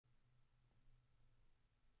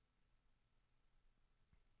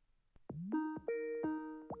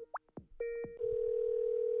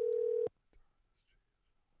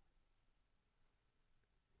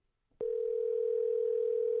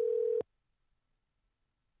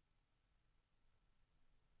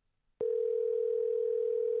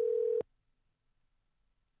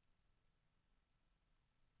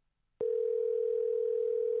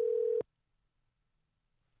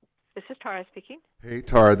This is Tarra speaking. Hey,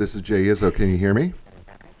 Tarra, this is Jay Izzo. Can you hear me?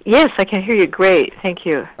 Yes, I can hear you great. Thank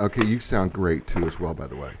you. Okay, you sound great too, as well, by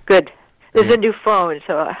the way. Good. This is a And new phone,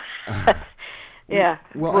 so yeah.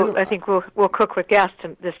 well, I know. I think we'll cook with gas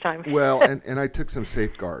this time. Well, and I took some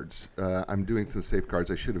safeguards. I'm doing some safeguards.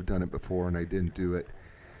 I should have done it before, and I didn't do it.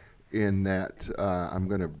 In that, I'm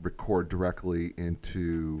going to record directly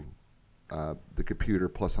into the computer.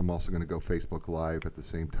 Plus, I'm also going to go Facebook Live at the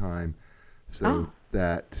same time, so Oh,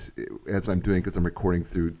 that as I'm doing, because I'm recording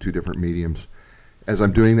through two different mediums. As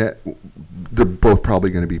I'm doing that, they're both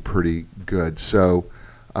probably going to be pretty good. So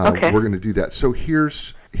okay. we're going to do that. So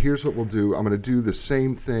here's what we'll do. I'm going to do the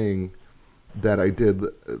same thing that I did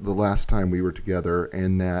the last time we were together,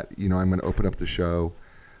 and that I'm going to open up the show,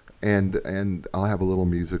 and I'll have a little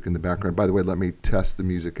music in the background. By the way, let me test the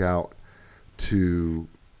music out to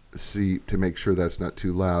make sure that's not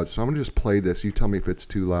too loud. So I'm going to just play this. You tell me if it's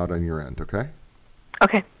too loud on your end, okay?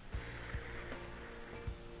 Okay.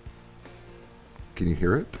 Can you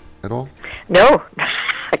hear it at all? No,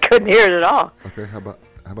 I couldn't hear it at all. Okay, how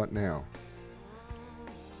about now?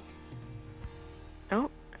 No,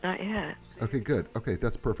 not yet. Okay, good. Okay,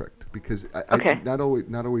 that's perfect because Okay. not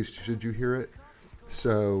always should you hear it.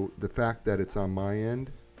 So the fact that it's on my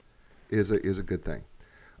end is a good thing.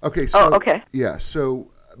 Okay, Oh, so okay. yeah, so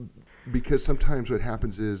because sometimes what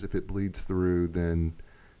happens is if it bleeds through, then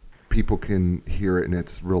people can hear it and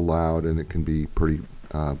it's real loud and it can be pretty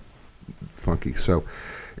funky. So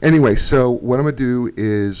anyway, so what I'm gonna do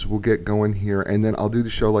is we'll get going here, and then I'll do the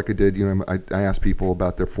show like I did. I ask people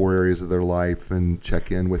about their 4 areas of their life and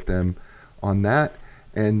check in with them on that,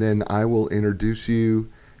 and then I will introduce you,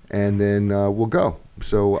 and then we'll go.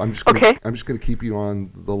 So Okay. I'm just gonna keep you on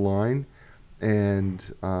the line, and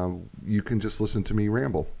you can just listen to me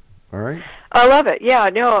ramble. All right? I love it. Yeah,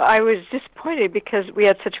 no, I was disappointed because we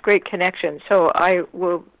had such great connection. So I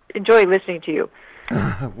will enjoy listening to you.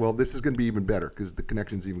 Well, this is going to be even better because the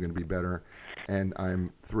connection's even going to be better, and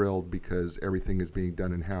I'm thrilled because everything is being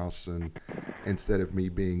done in house, and instead of me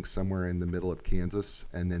being somewhere in the middle of Kansas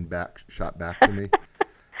and then shot back to me,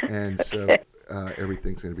 and so Okay.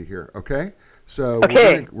 everything's going to be here. Okay, so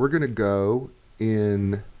Okay. we're gonna go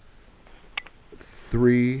in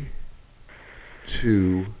 3,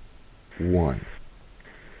 2, 1.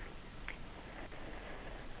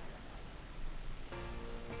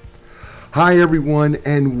 Hi, everyone,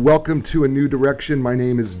 and welcome to A New Direction. My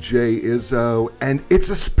name is Jay Izzo, and it's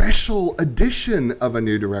a special edition of A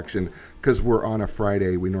New Direction because we're on a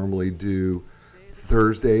Friday. We normally do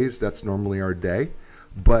Thursdays, that's normally our day,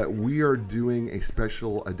 but we are doing a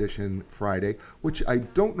special edition Friday, which I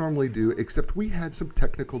don't normally do, except we had some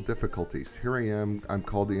technical difficulties. Here I am, I'm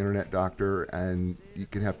called the Internet Doctor, and you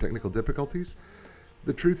can have technical difficulties.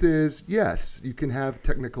 The truth is, yes, you can have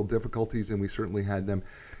technical difficulties, and we certainly had them.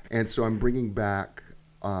 And so I'm bringing back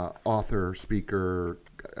author, speaker.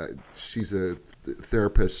 She's a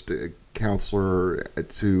therapist, a counselor,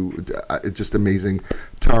 just amazing.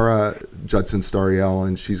 Tarra Judson Stariell,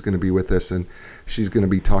 and she's going to be with us, and she's going to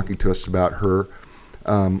be talking to us about her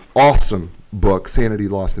awesome book, Sanity,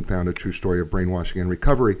 Lost and Found, A True Story of Brainwashing and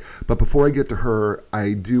Recovery. But before I get to her,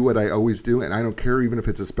 I do what I always do, and I don't care even if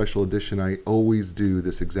it's a special edition, I always do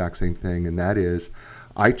this exact same thing, and that is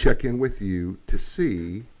I check in with you to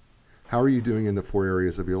see how are you doing in the 4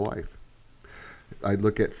 areas of your life. I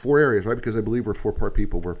look at 4 areas, right? Because I believe we're 4-part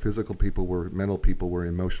people. We're physical people, we're mental people, we're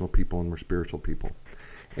emotional people, and we're spiritual people.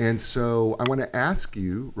 And so I want to ask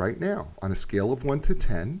you right now, on a scale of 1 to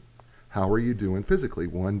 10, how are you doing physically?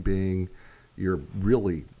 1 being you're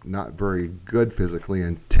really not very good physically,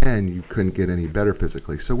 and 10, you couldn't get any better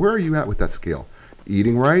physically. So where are you at with that scale?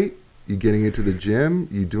 Eating right? You getting into the gym?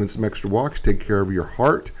 You doing some extra walks? Take care of your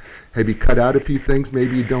heart? Have you cut out a few things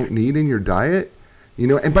maybe you don't need in your diet?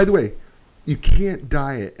 And by the way, you can't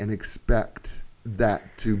diet and expect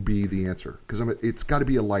that to be the answer because it's got to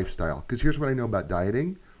be a lifestyle. Because here's what I know about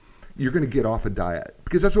dieting. You're going to get off a diet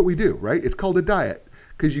because that's what we do, right? It's called a diet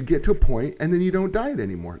because you get to a point and then you don't diet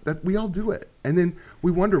anymore. That we all do it. And then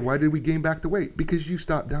we wonder, why did we gain back the weight? Because you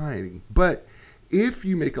stopped dieting. But if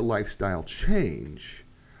you make a lifestyle change,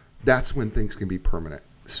 that's when things can be permanent.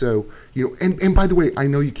 So, and by the way, I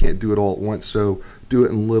know you can't do it all at once, so do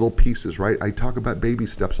it in little pieces, right? I talk about baby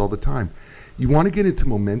steps all the time. You want to get into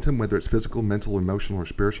momentum, whether it's physical, mental, emotional, or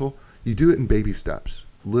spiritual, you do it in baby steps,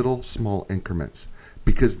 little small increments,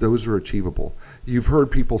 because those are achievable. You've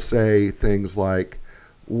heard people say things like,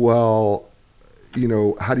 well,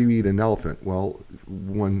 how do you eat an elephant? Well,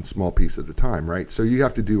 one small piece at a time, right? So you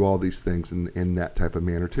have to do all these things in that type of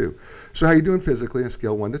manner too. So how are you doing physically on a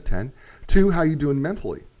scale 1 to 10? 2, how are you doing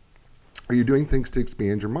mentally? Are you doing things to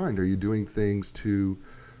expand your mind? Are you doing things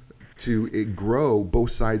grow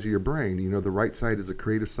both sides of your brain. The right side is the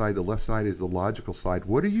creative side, the left side is the logical side.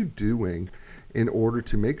 What are you doing in order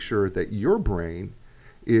to make sure that your brain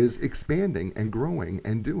is expanding and growing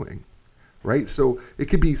and doing? Right? So it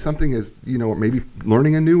could be something as, maybe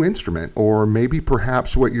learning a new instrument, or maybe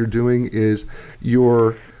perhaps what you're doing is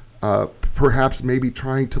you're perhaps maybe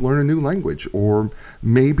trying to learn a new language, or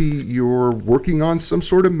maybe you're working on some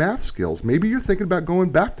sort of math skills. Maybe you're thinking about going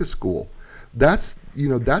back to school. That's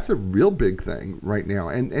a real big thing right now.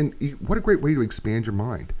 And what a great way to expand your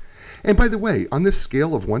mind. And by the way, on this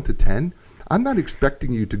scale of 1 to 10, I'm not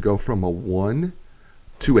expecting you to go from a 1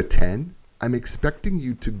 to a 10. I'm expecting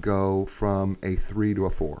you to go from a 3 to a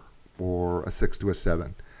 4, or a 6 to a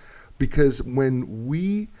 7. Because when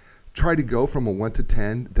we try to go from a 1 to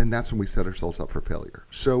 10, then that's when we set ourselves up for failure.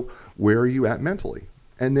 So where are you at mentally?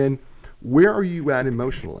 And then where are you at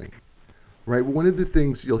emotionally? Right? One of the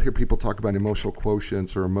things you'll hear people talk about emotional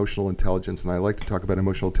quotients or emotional intelligence, and I like to talk about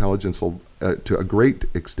emotional intelligence to a great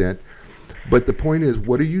extent. But the point is,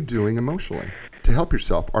 what are you doing emotionally to help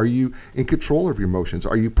yourself? Are you in control of your emotions?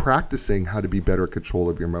 Are you practicing how to be better at control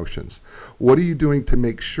of your emotions? What are you doing to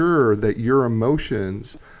make sure that your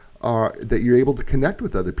emotions that you're able to connect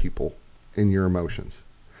with other people in your emotions?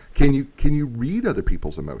 Can you read other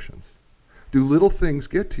people's emotions? Do little things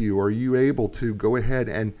get to you? Or are you able to go ahead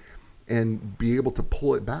and be able to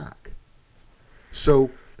pull it back? So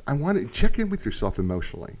I want to check in with yourself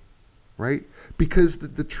emotionally, right? Because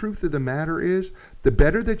the truth of the matter is, the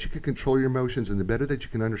better that you can control your emotions and the better that you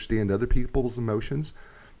can understand other people's emotions,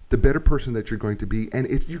 the better person that you're going to be. And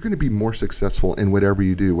you're going to be more successful in whatever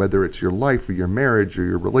you do, whether it's your life or your marriage or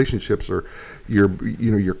your relationships or your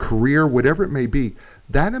career, whatever it may be.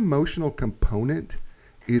 That emotional component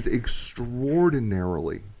is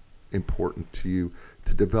extraordinarily important to you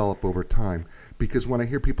to develop over time. Because when I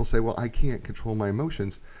hear people say, well, I can't control my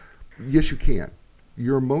emotions, yes, you can.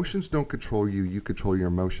 Your emotions don't control you, you control your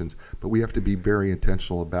emotions. But we have to be very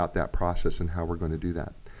intentional about that process and how we're going to do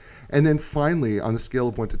that. And then finally, on the scale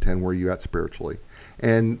of 1 to 10, where are you at spiritually?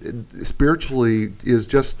 And spiritually is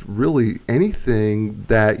just really anything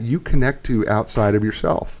that you connect to outside of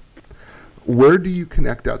yourself. Where do you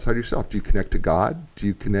connect outside of yourself? Do you connect to God? Do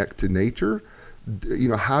you connect to nature?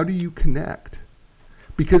 How do you connect?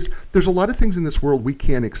 Because there's a lot of things in this world we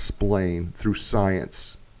can't explain through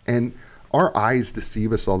science. And our eyes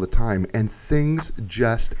deceive us all the time, and things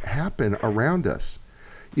just happen around us.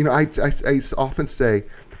 I often say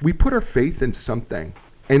we put our faith in something,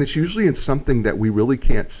 and it's usually in something that we really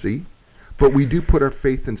can't see, but we do put our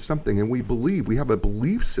faith in something, and we have a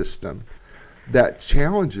belief system that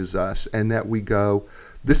challenges us, and that we go,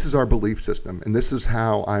 this is our belief system, and this is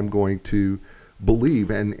how I'm going to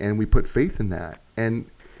believe, and we put faith in that. And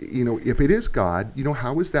if it is God,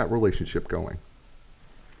 how is that relationship going?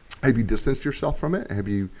 Have you distanced yourself from it? Have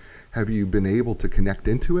you been able to connect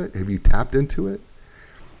into it? Have you tapped into it?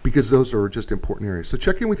 Because those are just important areas. So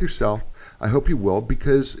check in with yourself. I hope you will,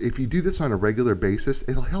 because if you do this on a regular basis,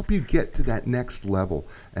 it'll help you get to that next level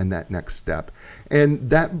and that next step. And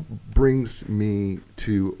that brings me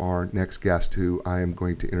to our next guest, who I am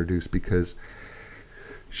going to introduce, because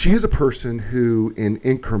she is a person who, in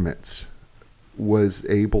increments, was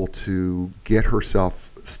able to get herself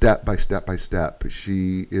step by step by step.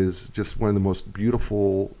 She is just one of the most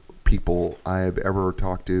beautiful people I have ever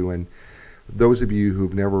talked to. And those of you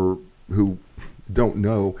who don't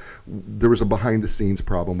know, there was a behind the scenes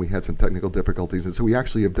problem. We had some technical difficulties, and so we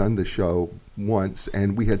actually have done the show once,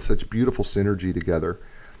 and we had such beautiful synergy together.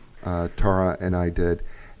 Tarra and I did,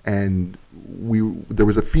 and there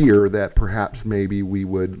was a fear that perhaps maybe we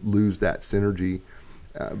would lose that synergy.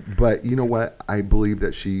 But you know what? I believe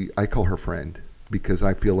that I call her friend, because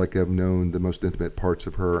I feel like I've known the most intimate parts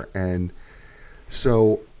of her. And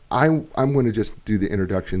so I'm going to just do the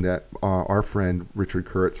introduction that our friend Richard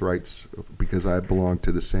Kurtz writes, because I belong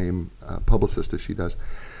to the same publicist as she does.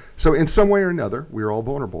 So in some way or another, we're all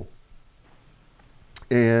vulnerable.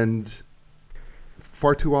 And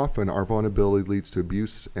far too often, our vulnerability leads to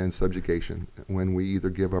abuse and subjugation when we either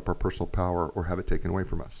give up our personal power or have it taken away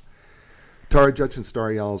from us. Tarra, Judson,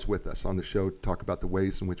 Stariell is with us on the show to talk about the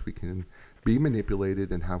ways in which we can be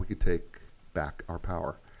manipulated and how we can take back our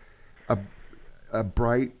power. A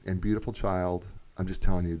bright and beautiful child. I'm just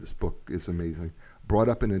telling you, this book is amazing. Brought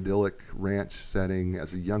up in an idyllic ranch setting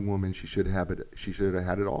as a young woman, she should have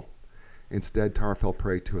had it all. Instead, Tarra fell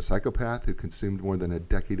prey to a psychopath who consumed more than a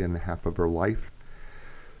decade and a half of her life.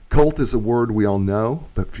 Cult is a word we all know,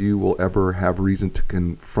 but few will ever have reason to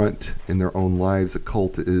confront in their own lives. A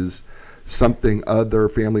cult is something other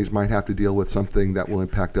families might have to deal with, something that will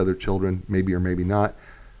impact other children, maybe or maybe not.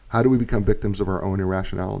 How do we become victims of our own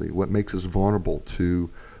irrationality? What makes us vulnerable to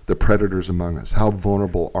the predators among us? How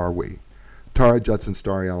vulnerable are we? Tarra, Judson,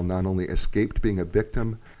 Stariell not only escaped being a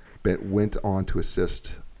victim, but went on to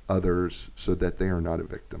assist others so that they are not a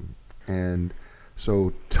victim. And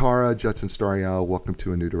so, Tarra, Judson, Stariell, welcome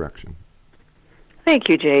to A New Direction. Thank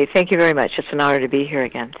you, Jay. Thank you very much. It's an honor to be here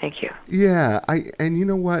again. Thank you. Yeah, and you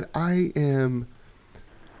know what? I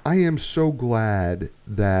am so glad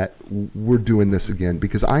that we're doing this again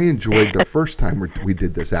because I enjoyed the first time we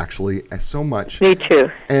did this actually so much. Me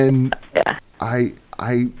too. And Yeah. I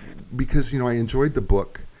because I enjoyed the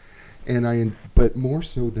book, but more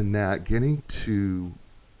so than that, getting to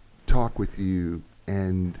talk with you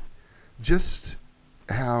and just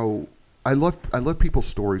how I love people's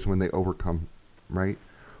stories when they overcome, right?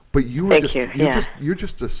 But Thank you. Yeah. you're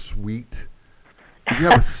just a sweet. You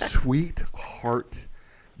have a sweet heart.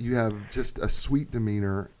 You have just a sweet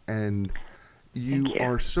demeanor, and Thank you you.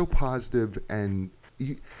 are so positive. And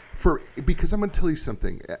because I'm going to tell you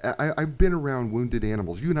something. I've been around wounded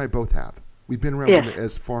animals. You and I both have. We've been around them Yes.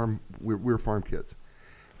 as we're farm kids,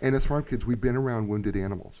 and as farm kids, we've been around wounded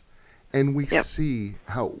animals, and we Yep. see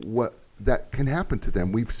what that can happen to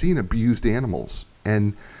them. We've seen abused animals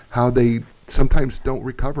and how they sometimes don't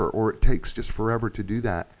recover, or it takes just forever to do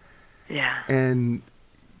that. Yeah. And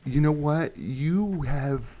you know what? You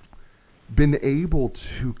have been able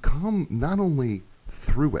to come not only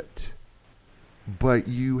through it, but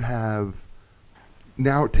you have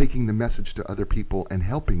now taking the message to other people and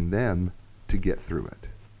helping them to get through it.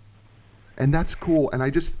 And that's cool. And I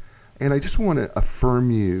just want to affirm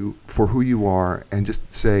you for who you are and just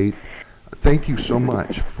say thank you so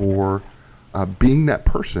much for being that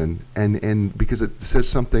person, and because it says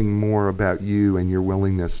something more about you and your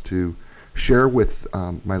willingness to share with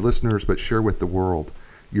my listeners, but share with the world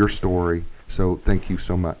your story. So thank you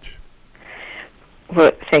so much.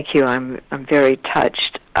 Well, thank you. I'm very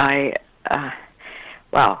touched.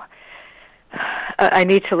 Wow. I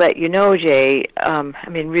need to let you know, Jay.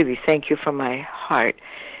 Really, thank you from my heart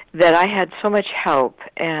that I had so much help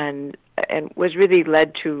and was really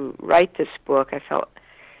led to write this book. I felt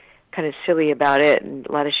kind of silly about it and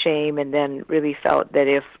a lot of shame, and then really felt that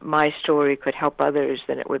if my story could help others,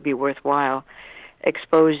 then it would be worthwhile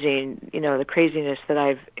exposing, the craziness that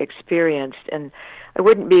I've experienced. And I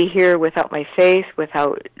wouldn't be here without my faith,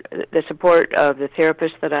 without the support of the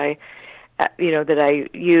therapist that I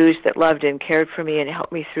used, that loved and cared for me and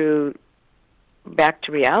helped me through back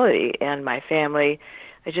to reality, and my family.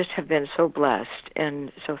 I just have been so blessed,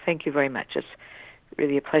 and so thank you very much. It's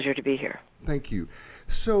really a pleasure to be here. Thank you.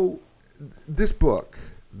 So this book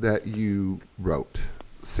that you wrote,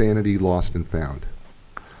 Sanity, Lost and Found,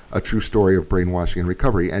 a true story of brainwashing and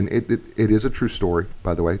recovery, and it is a true story,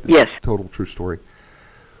 by the way. Yes. Total true story.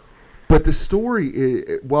 But the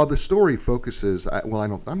story, while the story focuses, I'm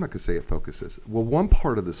not going to say it focuses. Well, one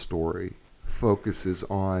part of the story focuses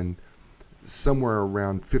on somewhere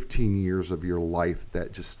around 15 years of your life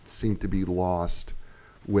that just seemed to be lost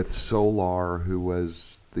with Solar, who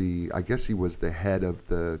was I guess he was the head of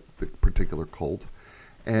the particular cult,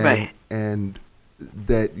 Right. and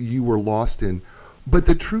that you were lost in. But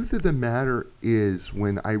the truth of the matter is,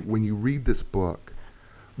 when you read this book,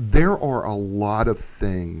 there are a lot of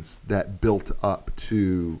things that built up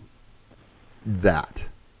to that.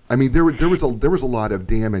 I mean, there was a lot of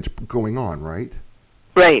damage going on, right?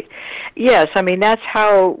 Right. Yes, that's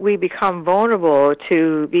how we become vulnerable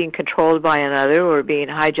to being controlled by another or being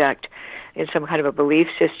hijacked in some kind of a belief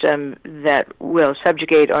system that will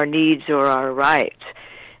subjugate our needs or our rights.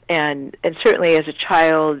 And certainly as a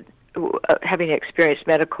child, having experienced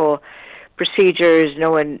medical procedures,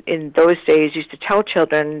 no one in those days used to tell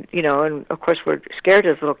children, and of course we're scared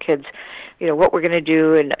as little kids, what we're going to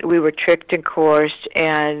do, and we were tricked and coerced,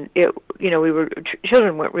 and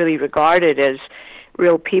children weren't really regarded as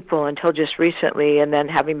real people until just recently, and then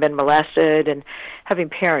having been molested and having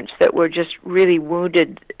parents that were just really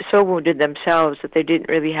so wounded themselves that they didn't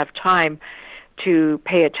really have time to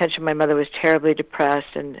pay attention. My mother was terribly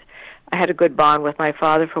depressed, and I had a good bond with my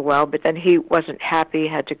father for a while, but then he wasn't happy,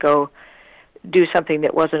 had to go do something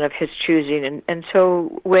that wasn't of his choosing. And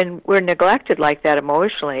so when we're neglected like that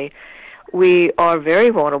emotionally, we are very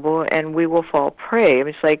vulnerable and we will fall prey.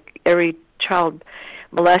 It's like every child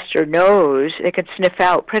molester knows. They can sniff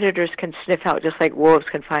out, predators can sniff out, just like wolves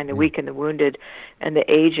can find the weak and the wounded and the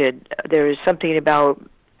aged. There is something about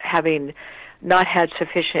having not had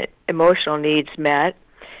sufficient emotional needs met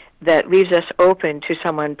that leaves us open to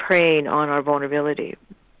someone preying on our vulnerability.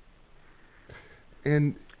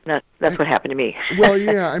 And that's what happened to me. Well,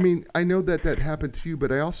 yeah, I know that happened to you,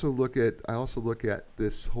 but I also look at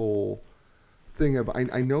this whole thing of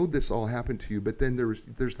I know this all happened to you, but then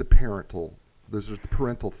there's the parental, there's the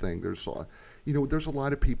parental thing. There's a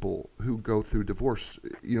lot of people who go through divorce,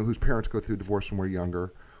 whose parents go through divorce when we're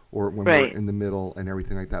younger, or when we're Right. in the middle and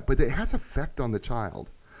everything like that. But it has effect on the child,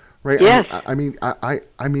 right? Yes.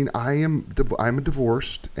 I'm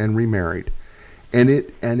divorced and remarried,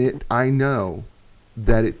 and I know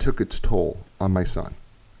that it took its toll on my son.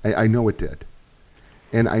 I know it did,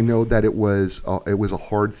 and I know that it was a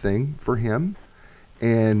hard thing for him,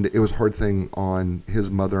 and it was a hard thing on his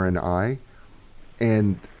mother and I,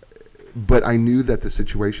 and but I knew that the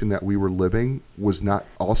situation that we were living was not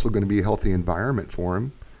also going to be a healthy environment for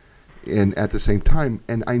him, and at the same time,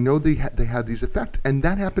 and I know they had these effects, and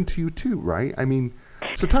that happened to you too, right? I mean,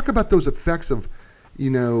 so talk about those effects of,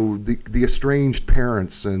 the estranged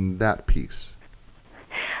parents and that piece.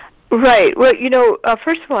 Right. Well,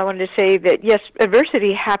 first of all, I wanted to say that yes,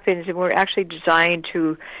 adversity happens, and we're actually designed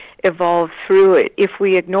to evolve through it. If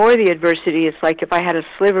we ignore the adversity, it's like if I had a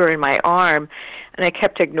sliver in my arm and I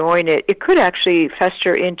kept ignoring it, it could actually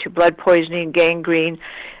fester into blood poisoning, gangrene.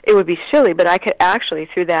 It would be silly, but I could actually,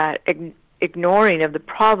 through that ignoring of the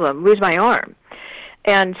problem, lose my arm.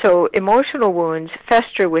 And so emotional wounds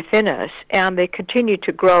fester within us, and they continue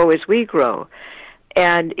to grow as we grow.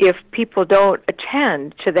 And if people don't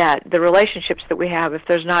attend to that, the relationships that we have, if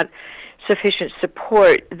there's not sufficient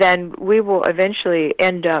support, then we will eventually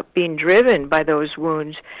end up being driven by those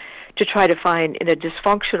wounds to try to find, in a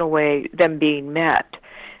dysfunctional way, them being met.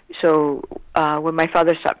 So when my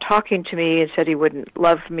father stopped talking to me and said he wouldn't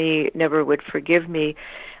love me, never would forgive me,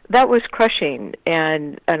 that was crushing,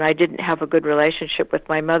 and I didn't have a good relationship with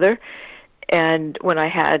my mother. And when I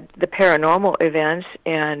had the paranormal events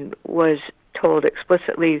and was told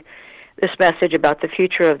explicitly this message about the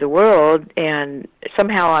future of the world, and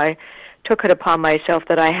somehow I took it upon myself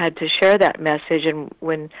that I had to share that message. And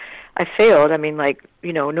when I failed,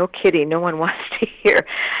 no kidding, no one wants to hear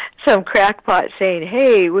some crackpot saying,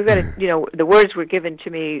 hey, we've got to, the words were given to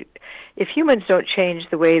me, if humans don't change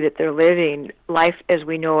the way that they're living, life as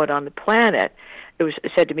we know it on the planet, it was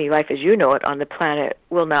said to me, life as you know it on the planet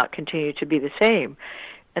will not continue to be the same.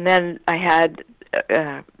 And then I had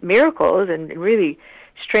miracles and really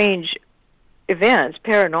strange events,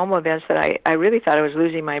 paranormal events, that I really thought I was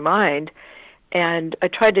losing my mind. And I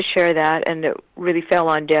tried to share that, and it really fell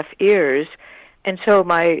on deaf ears. And so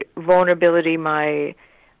my vulnerability, my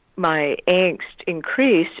angst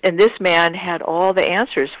increased, and this man had all the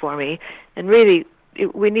answers for me. And really,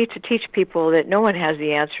 we need to teach people that no one has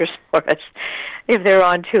the answers for us if they're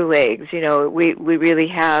on two legs. We really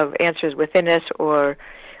have answers within us, or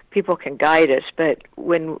people can guide us. But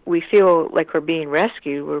when we feel like we're being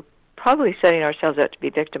rescued, we're probably setting ourselves up to be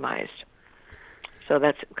victimized. So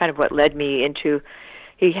that's kind of what led me into,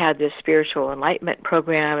 he had this spiritual enlightenment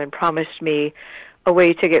program and promised me a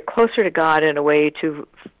way to get closer to God and a way to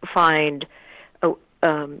find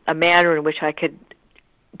a manner in which I could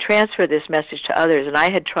transfer this message to others. And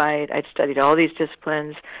I'd studied all these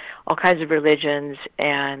disciplines, all kinds of religions,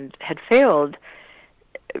 and had failed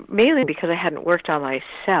mainly because I hadn't worked on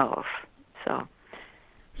myself. So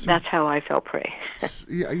that's how I fell prey.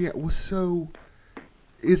 Yeah. Well, so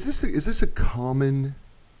is this a common?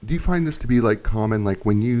 Do you find this to be common? Like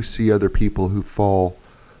when you see other people who fall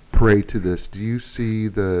prey to this, do you see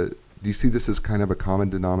this as kind of a common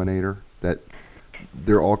denominator, that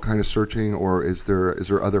they're all kind of searching, or is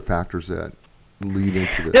there other factors that lead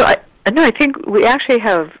into this? No, I think we actually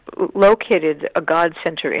have located a God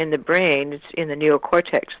center in the brain. It's in the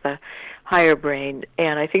neocortex, the higher brain,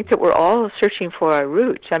 and I think that we're all searching for our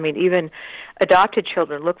roots. Even adopted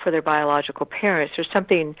children look for their biological parents. There's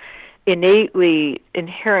something innately,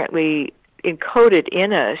 inherently encoded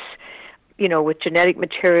in us, with genetic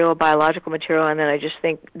material, biological material, and then I just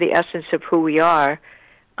think the essence of who we are.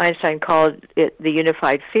 Einstein called it the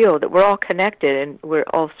unified field, that we're all connected and we're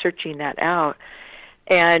all searching that out.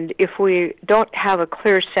 And if we don't have a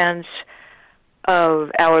clear sense of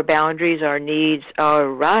our boundaries, our needs, our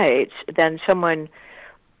rights, then someone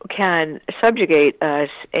can subjugate us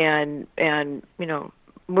and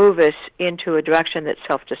move us into a direction that's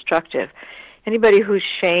self-destructive. Anybody who's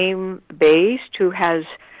shame-based, who has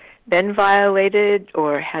been violated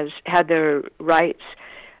or has had their rights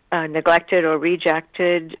neglected or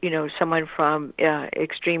rejected, someone from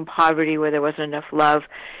extreme poverty where there wasn't enough love,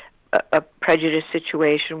 a prejudice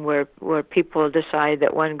situation where people decide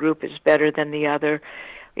that one group is better than the other.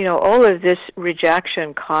 All of this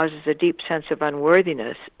rejection causes a deep sense of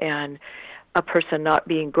unworthiness and a person not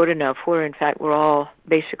being good enough, where in fact we're all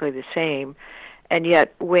basically the same. And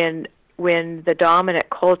yet when the dominant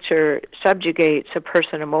culture subjugates a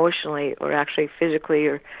person emotionally or actually physically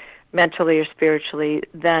or mentally or spiritually,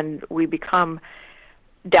 then we become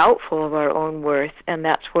doubtful of our own worth, and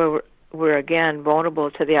that's where we're again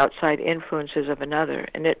vulnerable to the outside influences of another.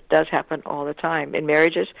 And it does happen all the time in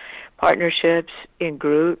marriages, partnerships, in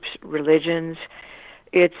groups, religions.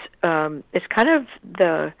 It's kind of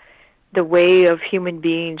the way of human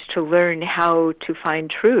beings to learn how to find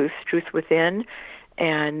truth within,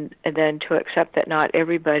 and then to accept that not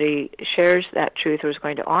everybody shares that truth or is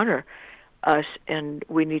going to honor us, and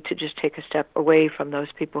we need to just take a step away from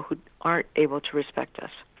those people who aren't able to respect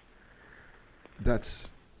us.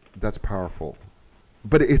 That's powerful,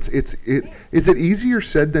 but is it easier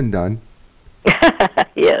said than done?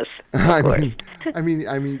 Yes, of course. I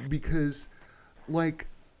mean, because, like,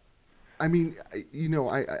 I mean,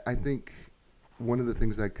 I think one of the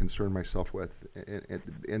things that I concern myself with,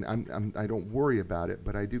 and I don't worry about it,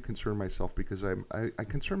 but I do concern myself because I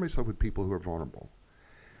concern myself with people who are vulnerable.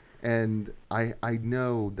 And I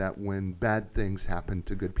know that when bad things happen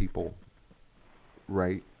to good people,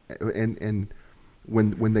 right, and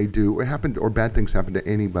when they do, or bad things happen to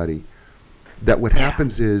anybody, that what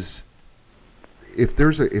happens is, if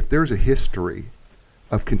there's a history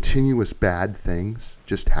of continuous bad things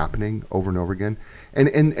just happening over and over again, and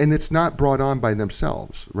it's not brought on by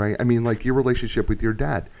themselves, right? I mean, like your relationship with your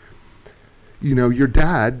dad. Your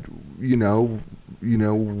dad,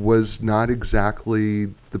 was not exactly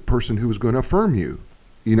the person who was going to affirm you,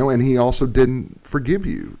 and he also didn't forgive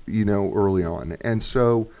you, early on. And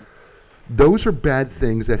so those are bad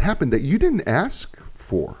things that happened that you didn't ask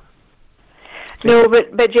for. No,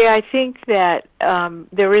 but Jay, I think that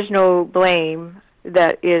there is no blame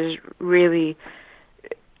that is really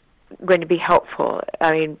going to be helpful.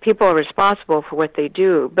 I mean, people are responsible for what they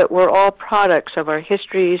do, but we're all products of our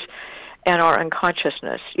histories and our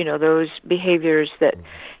unconsciousness. Those behaviors that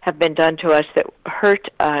have been done to us that hurt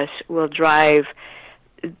us will drive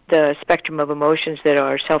the spectrum of emotions that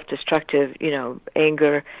are self-destructive,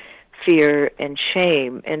 anger, fear, and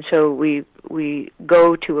shame. And so we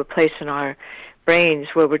go to a place in our brains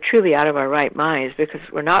where we're truly out of our right minds because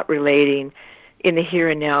we're not relating in the here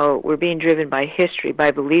and now. We're being driven by history, by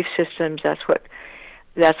belief systems. That's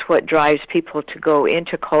what drives people to go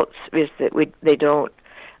into cults, is that they don't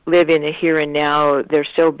live in the here and now. They're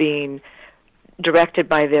still being directed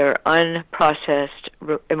by their unprocessed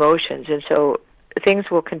emotions, and so things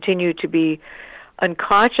will continue to be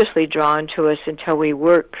unconsciously drawn to us until we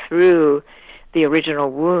work through the original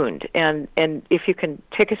wound. And if you can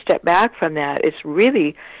take a step back from that, it's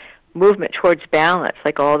really movement towards balance.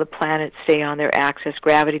 Like, all the planets stay on their axis.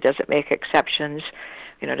 Gravity doesn't make exceptions.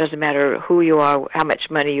 It doesn't matter who you are, how much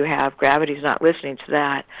money you have. Gravity's not listening to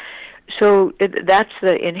that. So that's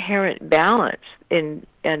the inherent balance, and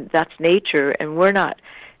that's nature, and we're not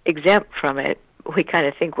exempt from it. We kind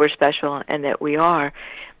of think we're special, and that we are.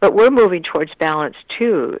 But we're moving towards balance,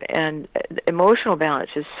 too, and emotional balance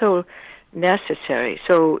is so necessary.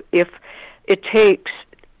 So if it takes,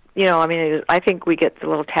 I think we get the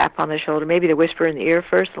little tap on the shoulder, maybe the whisper in the ear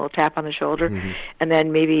first, a little tap on the shoulder, and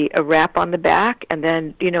then maybe a rap on the back, and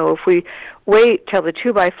then, if we wait till the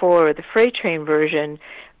 2x4 or the freight train version,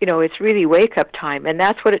 it's really wake-up time, and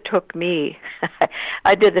that's what it took me.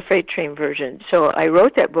 I did the freight train version. So I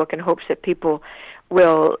wrote that book in hopes that people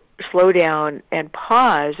will slow down and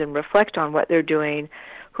pause and reflect on what they're doing,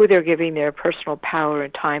 who they're giving their personal power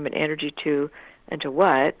and time and energy to, and to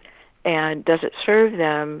what, and does it serve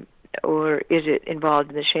them, or is it involved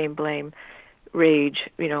in the shame, blame, rage,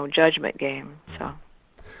 judgment game? So.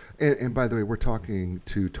 And by the way, we're talking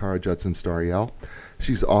to Tarra Judson Stariell.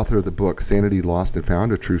 She's author of the book Sanity, Lost and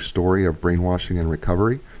Found, A True Story of Brainwashing and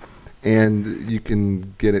Recovery. And you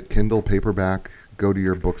can get it Kindle, paperback. Go to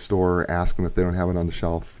your bookstore, ask them if they don't have it on the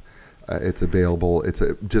shelf. It's available. It's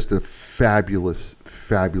just a fabulous,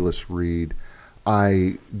 fabulous read.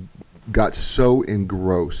 I got so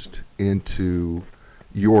engrossed into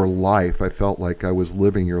your life. I felt like I was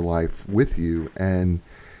living your life with you, and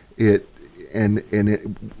it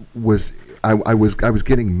was I was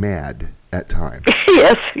getting mad at times.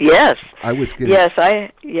 Yes. I was getting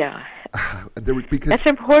because that's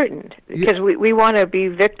important, because we want to be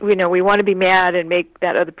we want to be mad and make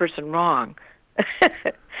that other person wrong.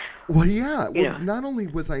 Well, yeah. Well, not only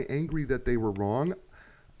was I angry that they were wrong,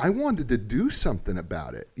 I wanted to do something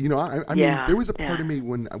about it. I mean, there was a part of me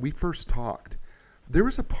when we first talked. There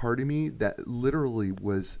was a part of me that literally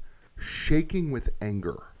was shaking with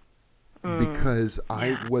anger. Because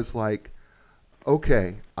I was like,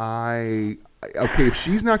 okay, if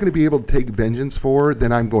she's not going to be able to take vengeance for her,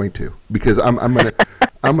 then I'm going to, because I'm gonna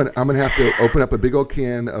have to open up a big old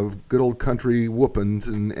can of good old country whoopings,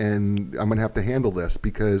 and I'm gonna have to handle this,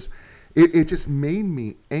 because It just made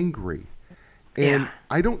me angry. Yeah. And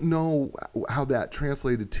I don't know how that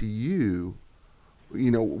translated to you.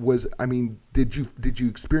 Did you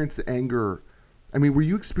experience the anger? I mean, were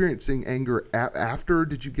you experiencing anger after?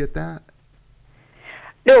 Did you get that?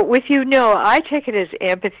 No, with you, no. I take it as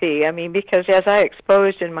empathy. I mean, because as I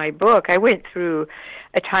exposed in my book, I went through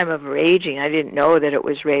a time of raging. I didn't know that it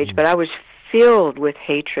was rage, Mm. but I was filled with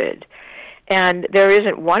hatred. And there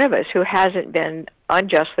isn't one of us who hasn't been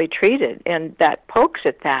unjustly treated, and that pokes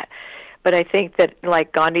at that. But I think that,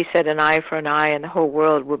 like Gandhi said, an eye for an eye and the whole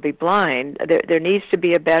world will be blind. There needs to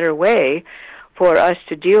be a better way for us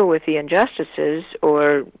to deal with the injustices,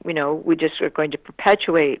 or, we just are going to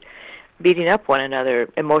perpetuate beating up one another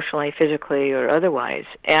emotionally, physically, or otherwise.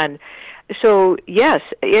 And so, yes,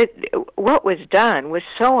 what was done was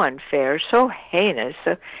so unfair, so heinous,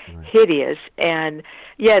 so Right. hideous, and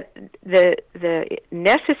yet the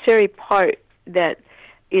necessary part that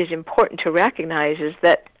is important to recognize is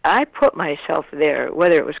that I put myself there,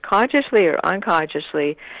 whether it was consciously or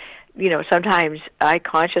unconsciously. Sometimes I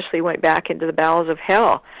consciously went back into the bowels of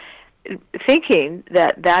hell, thinking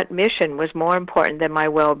that mission was more important than my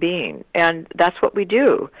well-being, and that's what we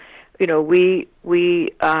do. We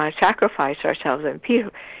sacrifice ourselves, and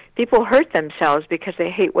people hurt themselves because they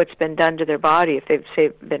hate what's been done to their body if they've, say,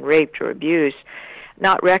 been raped or abused,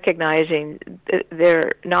 not recognizing that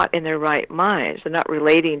they're not in their right minds. They're not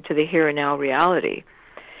relating to the here and now reality.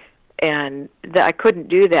 And I couldn't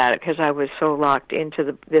do that because I was so locked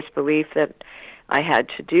into this belief that I had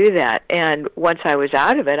to do that. And once I was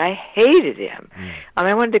out of it, I hated him. Mm. I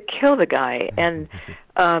mean, I wanted to kill the guy. And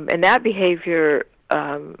that behavior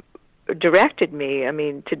directed me,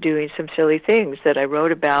 to doing some silly things that I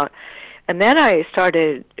wrote about. And then I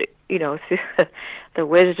started, through the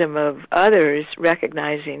wisdom of others,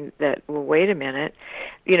 recognizing that, well, wait a minute,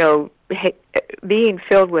 being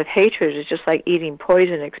filled with hatred is just like eating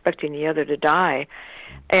poison, expecting the other to die.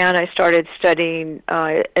 And I started studying,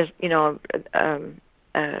 a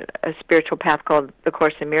spiritual path called the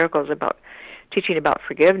Course in Miracles, about teaching about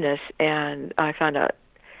forgiveness. And I found out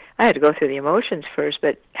I had to go through the emotions first,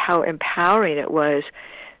 but how empowering it was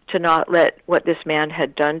to not let what this man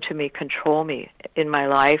had done to me control me in my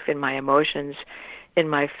life, in my emotions, in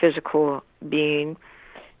my physical being.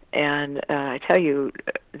 And I tell you,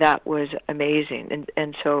 that was amazing.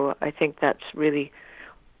 And so I think that's really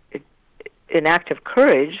an act of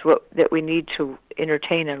courage that we need to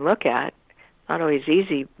entertain and look at. Not always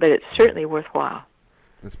easy, but it's certainly worthwhile.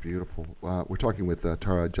 That's beautiful. We're talking with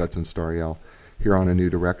Tarra Judson Stariell here on A New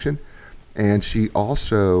Direction. And she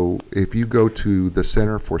also, if you go to the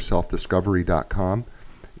Center for Self-Discovery.com,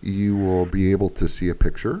 you will be able to see a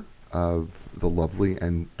picture of the lovely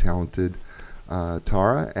and talented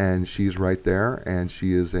Tarra, and she's right there. And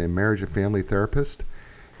she is a marriage and family therapist,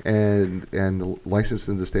 and licensed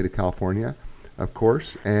in the state of California, of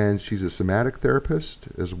course. And she's a somatic therapist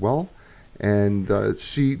as well. And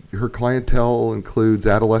her clientele includes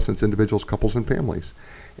adolescents, individuals, couples, and families.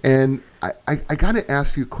 And I got to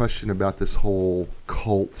ask you a question about this whole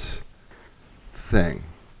cult thing,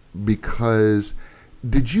 because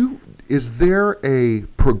is there a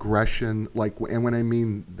progression, like, and when I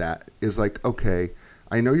mean that is like, okay,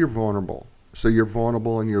 I know you're vulnerable. So you're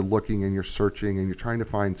vulnerable and you're looking and you're searching and you're trying to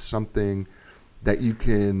find something that you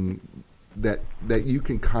can that you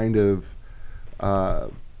can kind of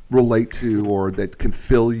relate to, or that can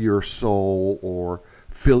fill your soul or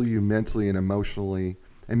fill you mentally and emotionally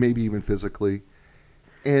and maybe even physically.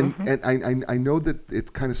 And Hmm. I know that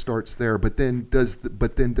it kind of starts there, but then does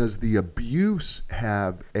the abuse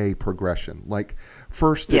have a progression? Like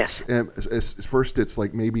Yes. first it's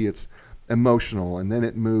like maybe it's emotional, and then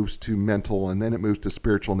it moves to mental, and then it moves to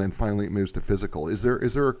spiritual, and then finally it moves to physical. Is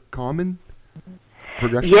there a common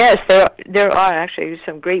progression? Yes, there are actually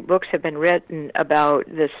some great books have been written about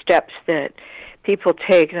the steps that people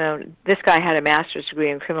take. This guy had a master's degree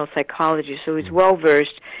in criminal psychology, so he's Mm. well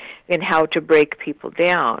versed in how to break people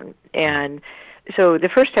down. And so the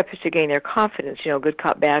first step is to gain their confidence, good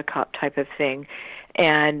cop, bad cop type of thing.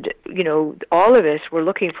 And, all of us were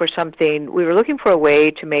looking for something. We were looking for a way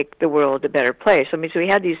to make the world a better place. So we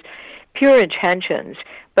had these pure intentions,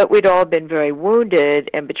 but we'd all been very wounded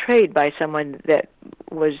and betrayed by someone that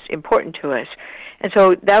was important to us. And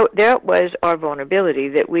so that was our vulnerability,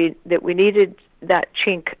 that we needed that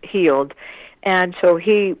chink healed. And so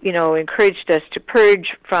he, encouraged us to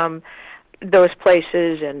purge from those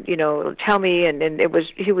places, and tell me, and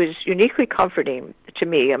he was uniquely comforting to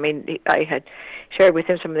me. I had shared with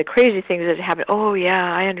him some of the crazy things that happened. Oh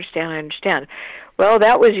yeah, I understand. Well,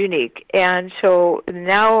 that was unique. And so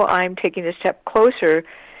now I'm taking a step closer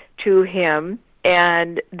to him,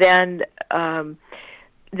 And then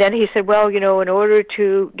he said, well, in order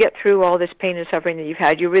to get through all this pain and suffering that you've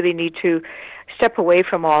had, you really need to step away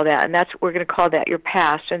from all that, and we're going to call that your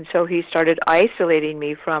past. And so he started isolating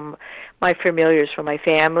me from my familiars, from my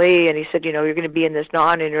family, and he said, you're going to be in this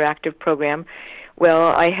non-interactive program. Well,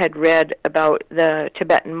 I had read about the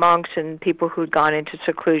Tibetan monks and people who'd gone into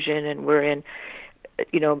seclusion and were in,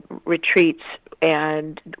 retreats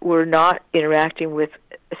and were not interacting with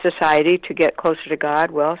society to get closer to God.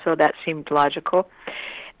 Well, so that seemed logical.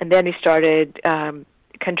 And then he started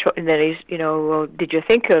control. And then well, did you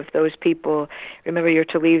think of those people? Remember, you're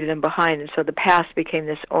to leave them behind. And so the past became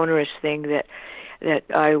this onerous thing that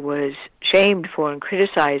I was shamed for and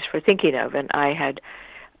criticized for thinking of. And I had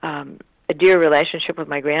a dear relationship with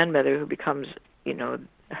my grandmother, who becomes, an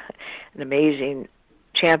amazing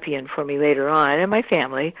champion for me later on, and my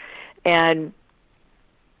family. And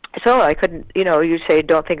so I couldn't, you say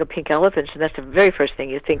don't think of pink elephants, and that's the very first thing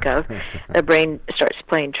you think of. The brain starts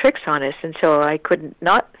playing tricks on us, and so I couldn't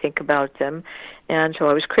not think about them. And so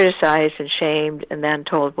I was criticized and shamed and then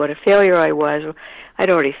told what a failure I was. I'd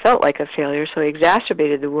already felt like a failure, so he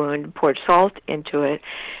exacerbated the wound and poured salt into it.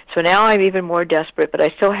 So now I'm even more desperate, but I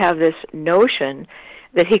still have this notion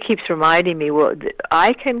that he keeps reminding me, well,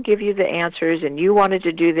 I can give you the answers, and you wanted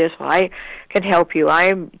to do this, well, I can help you. I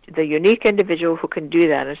am the unique individual who can do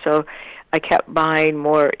that. And so I kept buying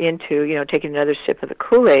more into, taking another sip of the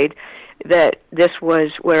Kool-Aid, that this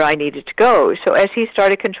was where I needed to go. So as he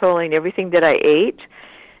started controlling everything that I ate,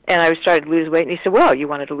 and I started to lose weight, and he said, well, you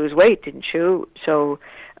wanted to lose weight, didn't you? So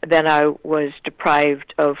then I was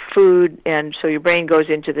deprived of food, and so your brain goes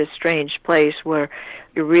into this strange place where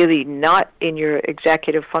you're really not in your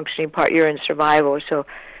executive functioning part, you're in survival. So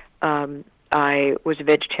I was a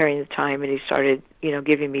vegetarian at the time, and he started,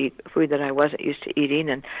 giving me food that I wasn't used to eating,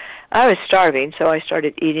 and I was starving, so I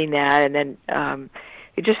started eating that, and then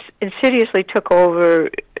it just insidiously took over,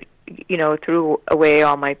 threw away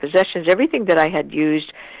all my possessions, everything that I had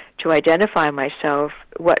used to identify myself,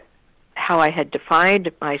 how I had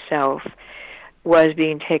defined myself was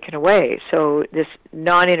being taken away. So this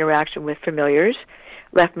non-interaction with familiars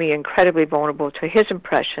left me incredibly vulnerable to his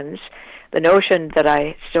impressions. The notion that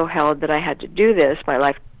I still held that I had to do this, my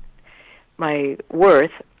life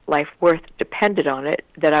worth depended on it,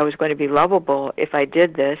 that I was going to be lovable if I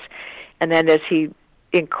did this. And then as he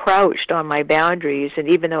encroached on my boundaries, and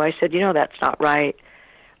even though I said, that's not right,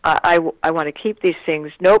 I want to keep these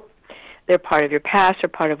things, nope, they're part of your past, they're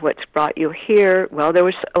part of what's brought you here. Well, there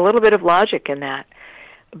was a little bit of logic in that,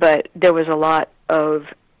 but there was a lot of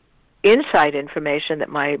inside information that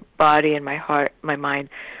my body and my heart, my mind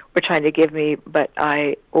were trying to give me, but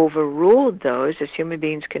I overruled those, as human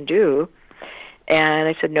beings can do, and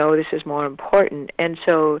I said, no, this is more important. And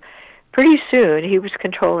so pretty soon he was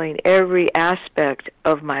controlling every aspect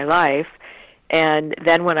of my life, and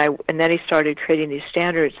then he started creating these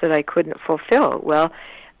standards that I couldn't fulfill. Well,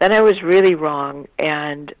 then I was really wrong,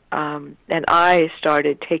 and I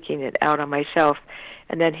started taking it out on myself,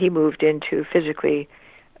 and then he moved into physically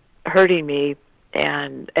hurting me,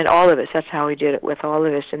 and all of us. That's how he did it with all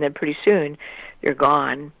of us. And then pretty soon, you're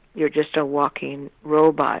gone. You're just a walking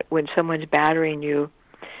robot. When someone's battering you,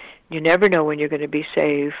 you never know when you're going to be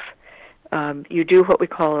safe. You do what we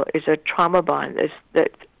call is a trauma bond.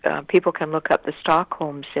 People can look up the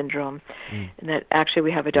Stockholm Syndrome, and that actually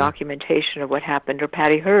we have a documentation of what happened to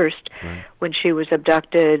Patty Hearst when she was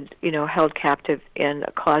abducted, held captive in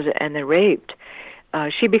a closet and then raped.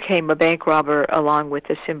 She became a bank robber along with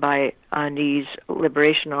the Symbionese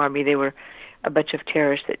Liberation Army. They were a bunch of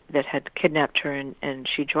terrorists that had kidnapped her, and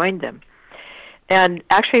she joined them. And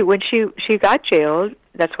actually, when she got jailed,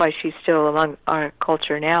 that's why she's still among our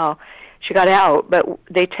culture now. She got out, but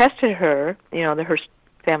they tested her. The Hearst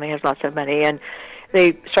family has lots of money, and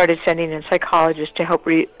they started sending in psychologists to help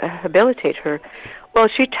rehabilitate her. Well,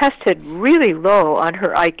 she tested really low on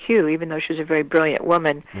her IQ, even though she was a very brilliant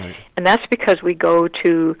woman. Right. And that's because we go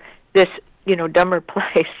to this, dumber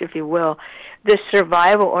place, if you will, this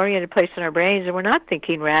survival-oriented place in our brains, and we're not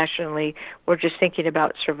thinking rationally. We're just thinking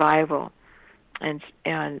about survival. And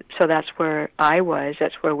so that's where I was.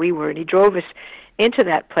 That's where we were. And he drove us into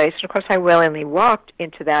that place. And, of course, I willingly walked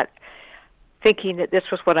into that thinking that this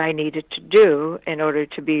was what I needed to do in order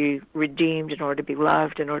to be redeemed, in order to be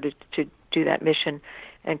loved, in order to do that mission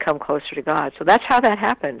and come closer to God. So that's how that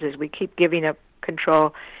happens, is we keep giving up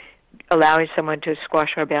control, allowing someone to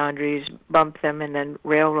squash our boundaries, bump them, and then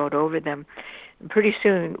railroad over them. And pretty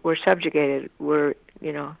soon we're subjugated. We're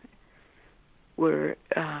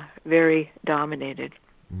very dominated.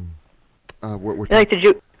 We're like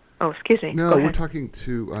the Oh, excuse me. Go No, we're ahead. talking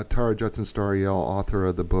to Tarra, Judson, Stariell, author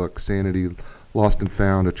of the book Sanity, Lost and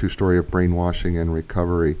Found, a true story of brainwashing and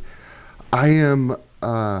recovery. I am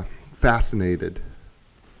fascinated.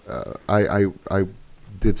 I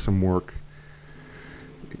did some work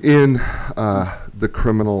in the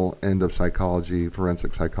criminal end of psychology,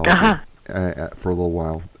 forensic psychology, Uh-huh. for a little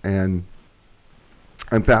while, and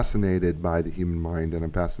I'm fascinated by the human mind, and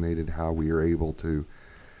I'm fascinated how we are able to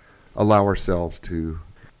allow ourselves to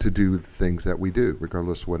do the things that we do,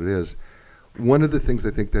 regardless of what it is. One of the things I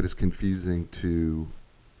think that is confusing to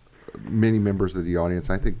many members of the audience,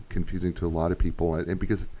 I think confusing to a lot of people, and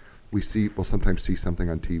because we'll sometimes see something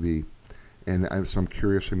on TV, and so I'm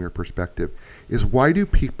curious from your perspective, is why do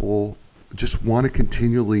people just want to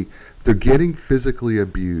continually, they're getting physically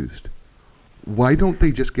abused. Why don't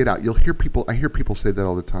they just get out? I hear people say that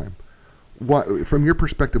all the time. Why, from your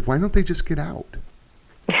perspective, why don't they just get out?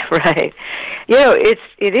 Right.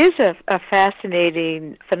 It is a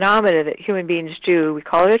fascinating phenomena that human beings do. We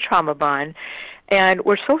call it a trauma bond, and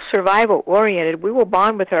we're so survival oriented. We will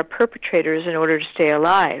bond with our perpetrators in order to stay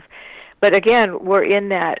alive. But again, we're in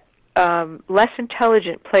that less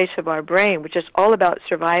intelligent place of our brain, which is all about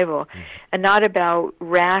survival and not about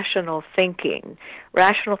rational thinking.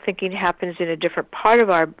 Rational thinking happens in a different part of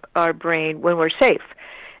our brain when we're safe.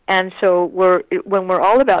 And so when we're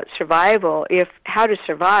all about survival, if how to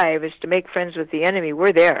survive is to make friends with the enemy,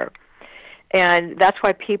 we're there. And that's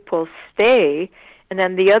why people stay. And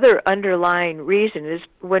then the other underlying reason is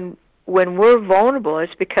when we're vulnerable,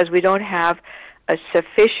 it's because we don't have a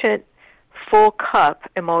sufficient full cup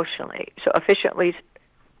emotionally. So a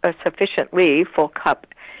sufficiently full cup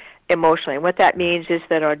emotionally. And what that means is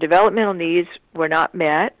that our developmental needs were not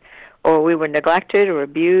met, or we were neglected or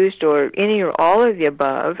abused, or any or all of the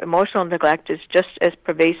above. Emotional neglect is just as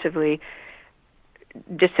pervasively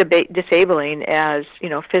disabling as,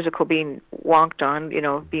 physical being wonked on,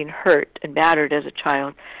 being hurt and battered as a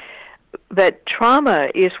child. But trauma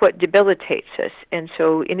is what debilitates us. And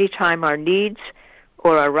so anytime our needs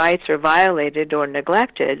or our rights are violated or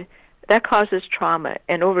neglected, that causes trauma.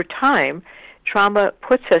 And over time, trauma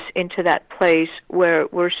puts us into that place where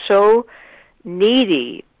we're so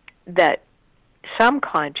needy that some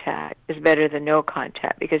contact is better than no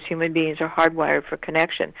contact, because human beings are hardwired for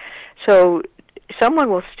connection. So someone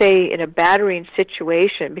will stay in a battering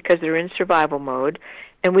situation because they're in survival mode,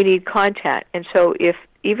 and we need contact. And so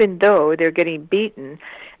even though they're getting beaten,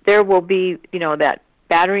 there will be, that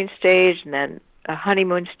battering stage, and then a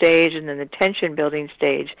honeymoon stage, and then the tension building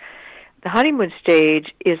stage. The honeymoon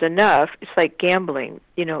stage is enough. It's like gambling,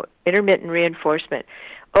 intermittent reinforcement.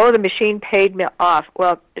 Oh, the machine paid me off.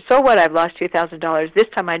 Well, so what? I've lost $2,000. This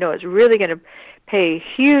time I know it's really going to pay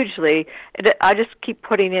hugely. I just keep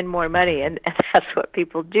putting in more money, and that's what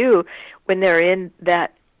people do when they're in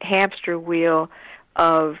that hamster wheel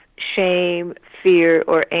of shame, fear,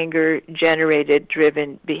 or anger-generated,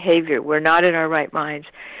 driven behavior. We're not in our right minds.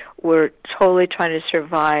 We're totally trying to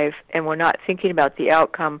survive, and we're not thinking about the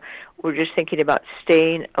outcome. We're just thinking about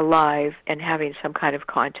staying alive and having some kind of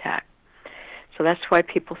contact. So that's why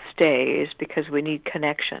people stay, is because we need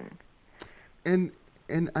connection. And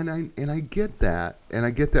I get that, and I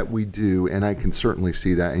get that we do, and I can certainly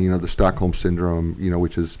see that. And the Stockholm syndrome,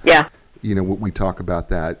 which is we talk about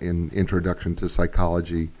that in Introduction to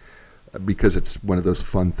Psychology, because it's one of those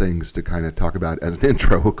fun things to kind of talk about as an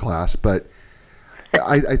intro class. But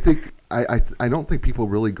I think I don't think people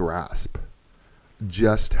really grasp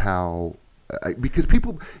just how, because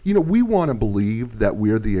people, we want to believe that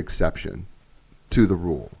we're the exception to the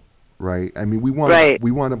rule, right? I mean, we want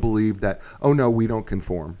to believe that, oh no, we don't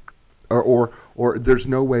conform, or there's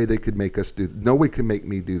no way they could make us do, no way can make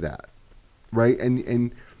me do that, right?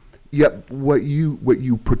 And yet what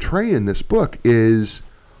you portray in this book is,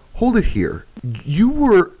 hold it here, you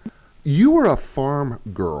were a farm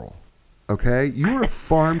girl, okay? You were a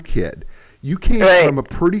farm kid. You came from a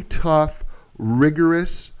pretty tough,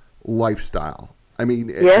 rigorous lifestyle. I mean,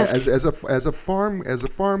 as a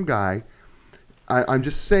farm guy, I'm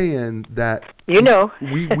just saying that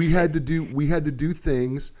we had to do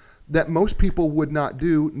things that most people would not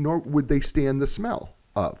do, nor would they stand the smell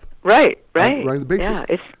of. Right. On the basis. Yeah,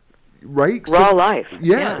 it's right. Raw life.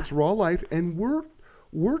 Yeah, it's raw life, and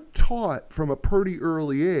we're taught from a pretty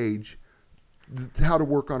early age how to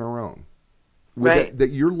work on our own. Right. That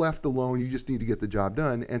you're left alone. You just need to get the job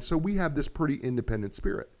done, and so we have this pretty independent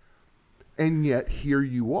spirit. And yet here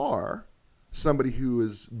you are, somebody who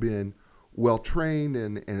has been well trained,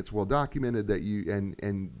 and it's well documented that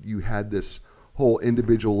you had this whole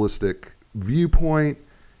individualistic viewpoint,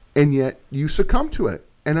 and yet you succumb to it.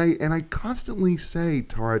 And I constantly say,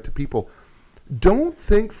 Tarra, to people, don't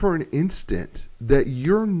think for an instant that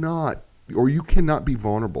you're not or you cannot be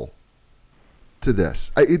vulnerable to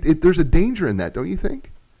this. There's a danger in that, don't you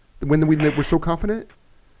think? When we're so confident?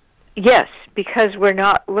 Yes, because we're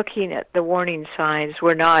not looking at the warning signs.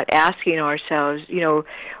 We're not asking ourselves,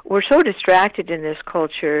 we're so distracted in this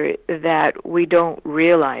culture that we don't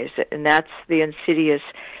realize it. And that's the insidious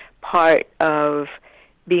part of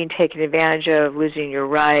being taken advantage of, losing your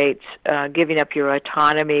rights, giving up your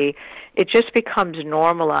autonomy. It just becomes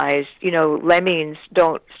normalized. Lemmings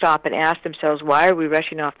don't stop and ask themselves, why are we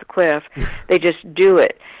rushing off the cliff? They just do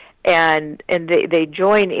it. And they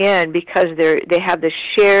join in because they have this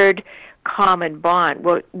shared common bond.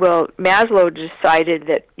 Well, Maslow decided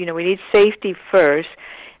that we need safety first,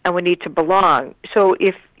 and we need to belong. So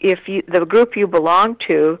if the group you belong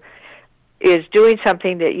to is doing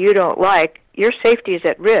something that you don't like, your safety is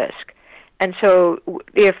at risk. And so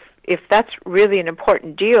if that's really an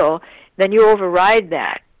important deal, then you override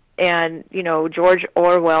that. And George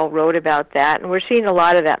Orwell wrote about that, and we're seeing a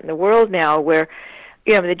lot of that in the world now, where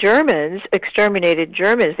the Germans exterminated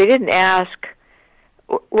Germans. They didn't ask,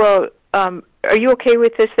 well, are you okay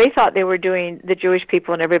with this? They thought they were doing the Jewish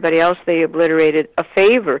people and everybody else they obliterated a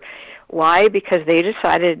favor. Why? Because they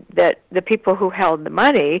decided that the people who held the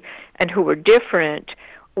money and who were different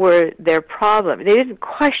were their problem. They didn't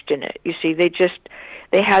question it. You see, they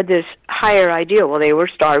had this higher ideal. Well, they were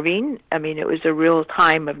starving. I mean, it was a real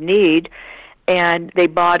time of need. And they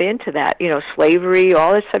bought into that, slavery,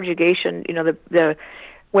 all this subjugation.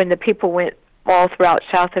 When the people went all throughout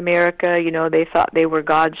South America, they thought they were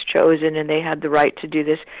God's chosen and they had the right to do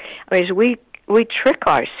this. I mean, we trick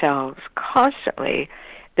ourselves constantly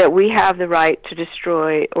that we have the right to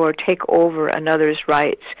destroy or take over another's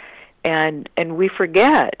rights, and we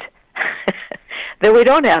forget that we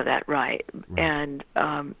don't have that right.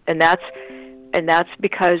 And that's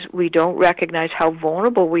because we don't recognize how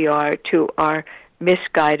vulnerable we are to our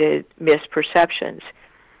misguided misperceptions.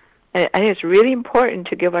 And I think it's really important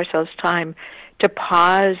to give ourselves time to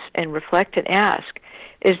pause and reflect and ask,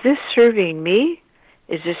 is this serving me?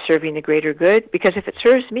 Is this serving the greater good? Because if it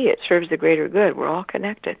serves me, it serves the greater good. We're all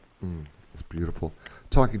connected. That's beautiful.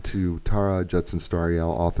 Talking to Tarra, Judson, Stariell,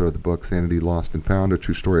 author of the book Sanity, Lost and Found, A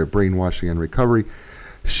True Story of Brainwashing and Recovery.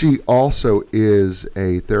 She also is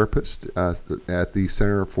a therapist at the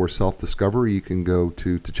Center for Self-Discovery. You can go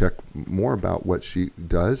to check more about what she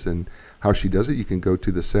does and how she does it. You can go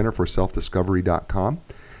to the centerforselfdiscovery.com,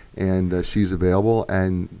 and she's available,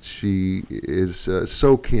 and she is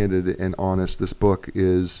so candid and honest. This book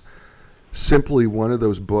is simply one of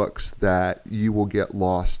those books that you will get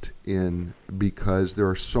lost in because there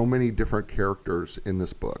are so many different characters in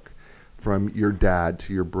this book, from your dad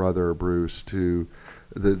to your brother Bruce to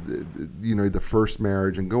the first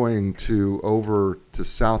marriage and going over to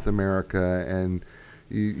South America, and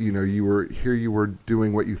you were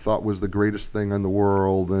doing what you thought was the greatest thing in the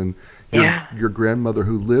world, and your grandmother,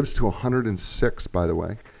 who lives to 106, by the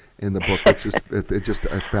way, in the book, which is it just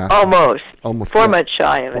a fast almost 4 months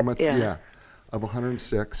shy of 4 months of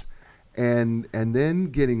 106, and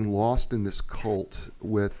then getting lost in this cult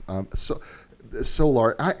with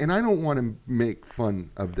Solar. I don't want to make fun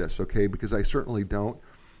of this, okay, because I certainly don't.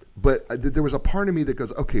 But there was a part of me that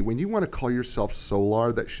goes, okay, when you want to call yourself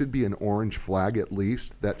Solar, that should be an orange flag at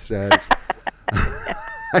least that says,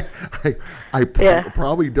 I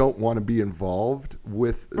probably don't want to be involved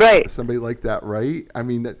with somebody like that, right? I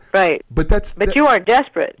mean, right. But you aren't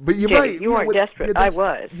desperate. But you're Jay, right. You weren't desperate. I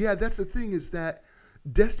was. Yeah, that's the thing, is that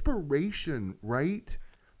desperation, right?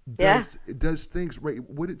 Does things right.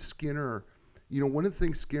 What did Skinner? One of the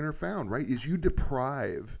things Skinner found, right, is you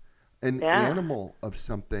deprive an animal of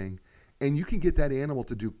something, and you can get that animal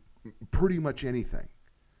to do pretty much anything.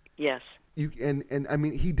 Yes. And I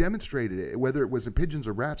mean, he demonstrated it, whether it was in pigeons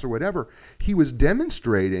or rats or whatever. He was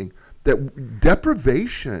demonstrating that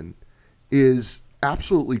deprivation is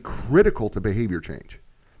absolutely critical to behavior change.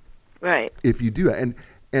 Right. If you do that.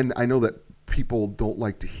 And I know that people don't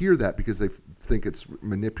like to hear that because they think it's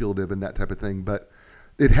manipulative and that type of thing, but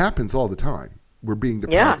it happens all the time. We're being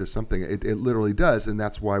deprived of something. It literally does, and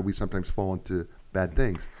that's why we sometimes fall into bad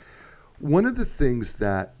things. One of the things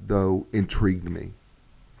that, though, intrigued me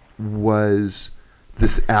was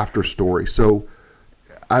this after story. So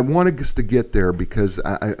I wanted us to get there because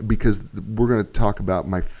we're going to talk about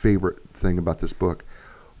my favorite thing about this book.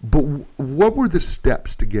 But what were the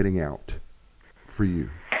steps to getting out for you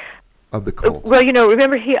of the cult? Well,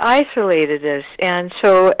 remember, he isolated us, and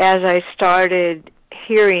so as I started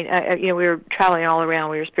hearing, we were traveling all around,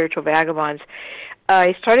 we were spiritual vagabonds,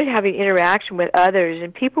 I started having interaction with others,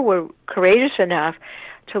 and people were courageous enough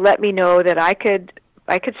to let me know that I could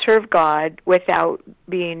I could serve God without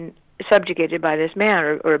being subjugated by this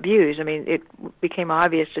man or abused. I mean, it became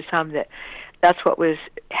obvious to some that that's what was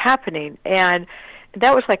happening, and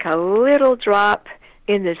that was like a little drop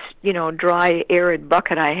in this, dry, arid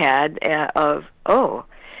bucket I had of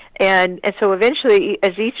and so eventually,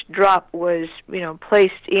 as each drop was,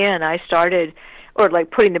 placed in, I started, or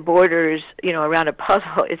like putting the borders, around a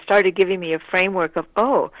puzzle. It started giving me a framework of,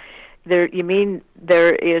 you mean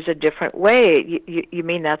there is a different way? You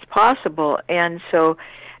mean that's possible? And so,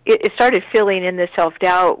 it started filling in the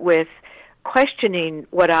self-doubt with questioning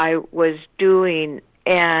what I was doing,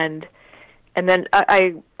 and then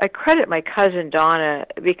I credit my cousin Donna,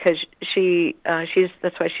 because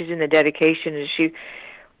that's why she's in the dedication, and she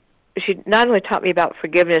not only taught me about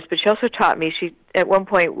forgiveness, but she also taught me, at one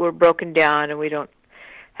point we're broken down and we don't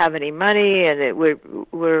have any money, and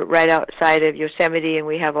we're right outside of Yosemite, and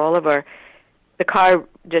we have the car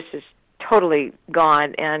just is totally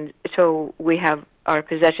gone, and so we have our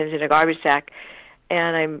possessions in a garbage sack,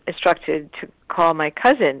 and I'm instructed to call my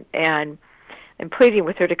cousin, and I'm pleading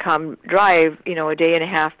with her to come drive, a day and a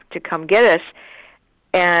half to come get us,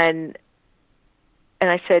 and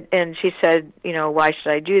she said, why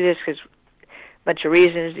should I do this? Because a bunch of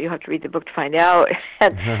reasons. You have to read the book to find out,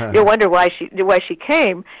 and you'll wonder why she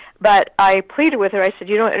came. But I pleaded with her. I said,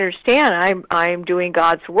 you don't understand. I'm doing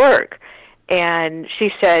God's work, and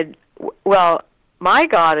she said, well, my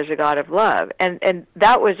God is a God of love, and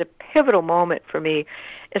that was a pivotal moment for me.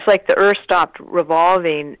 It's like the earth stopped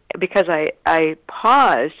revolving, because I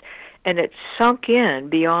paused, and it sunk in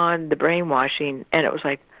beyond the brainwashing, and it was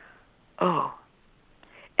like, oh.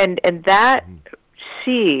 And that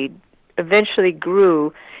seed eventually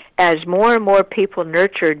grew as more and more people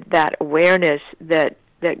nurtured that awareness that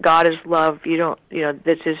God is love.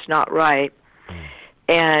 This is not right.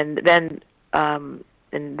 And then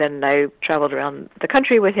I traveled around the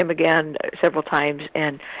country with him again several times,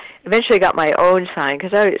 and eventually got my own sign,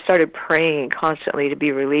 because I started praying constantly to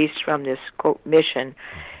be released from this, quote, mission.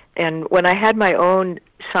 And when I had my own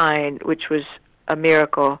sign, which was a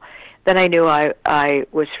miracle, then I knew I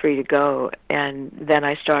was free to go, and then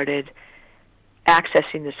I started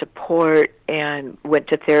accessing the support and went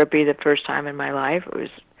to therapy the first time in my life.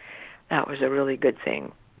 That was a really good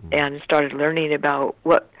thing, and started learning about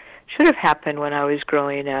what should have happened when I was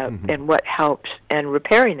growing up, and what helps, and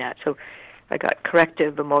repairing that. So I got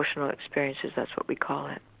corrective emotional experiences. That's what we call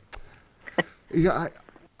it. Yeah,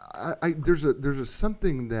 there's a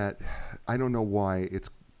something that I don't know why it's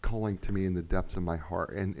calling to me in the depths of my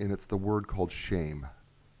heart, and it's the word called shame.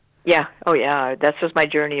 Yeah. Oh, yeah. That was my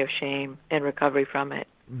journey of shame and recovery from it.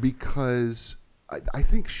 Because I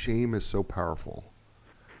think shame is so powerful.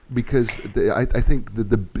 Because I think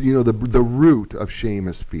the root of shame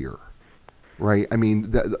is fear, right? I mean,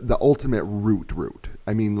 the ultimate root.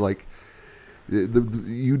 I mean, like,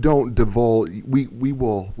 you don't divulge. We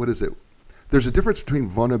will. What is it? There's a difference between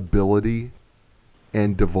vulnerability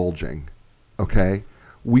and divulging. Okay,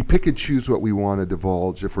 we pick and choose what we want to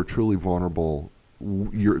divulge. If we're truly vulnerable,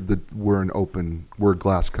 we're a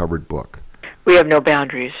glass covered book. We have no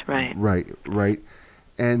boundaries, right? Right.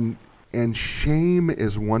 And shame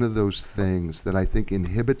is one of those things that I think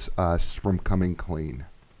inhibits us from coming clean.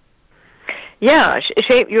 Yeah,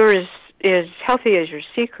 shame. You're as healthy as your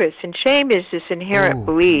secrets, and shame is this inherent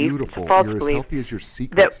belief. Beautiful. It's a false You're belief as healthy as your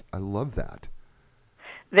secrets. I love that.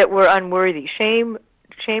 That we're unworthy. Shame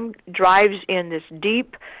drives in this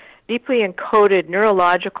deeply encoded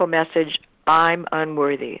neurological message: I'm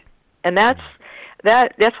unworthy, and that's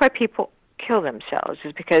why people kill themselves,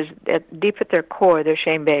 is because deep at their core they're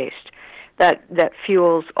shame-based. That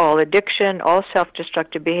fuels all addiction, all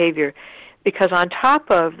self-destructive behavior, because on top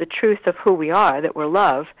of the truth of who we are, that we're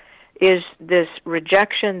love, is this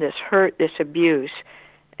rejection, this hurt, this abuse,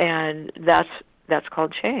 and that's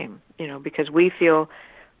called shame. Because we feel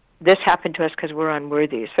this happened to us because we're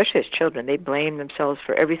unworthy, especially as children. They blame themselves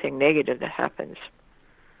for everything negative that happens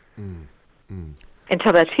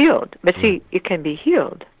until that's healed. But see, it can be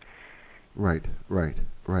healed. Right.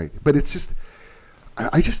 But it's just,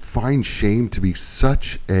 I just find shame to be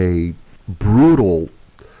such a brutal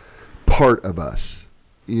part of us.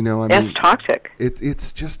 It's toxic. It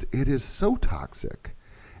is so toxic,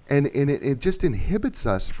 and it just inhibits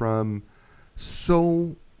us from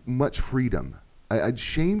so much freedom.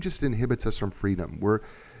 Shame just inhibits us from freedom.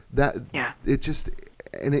 It just,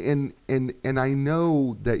 and I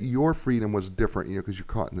know that your freedom was different, because you're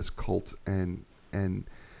caught in this cult, and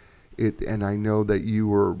and I know that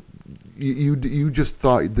you just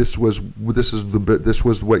thought this was what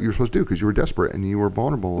you're supposed to do because you were desperate and you were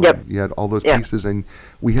vulnerable Yep. and you had all those Yeah. pieces, and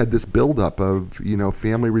we had this buildup of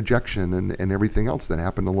family rejection and everything else that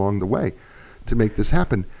happened along the way to make this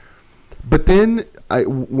happen. But then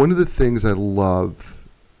one of the things I love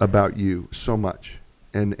about you so much,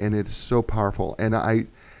 and it is so powerful, and I'm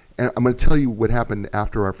going to tell you what happened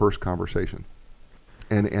after our first conversation.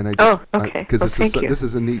 And I just Oh, okay. because Well, thank you. this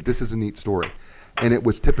is a neat story, and it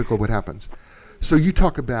was typical of what happens. So you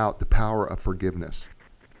talk about the power of forgiveness,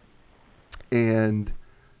 and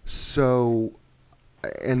so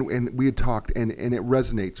and we had talked, and it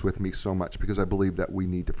resonates with me so much because I believe that we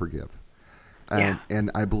need to forgive, Yeah.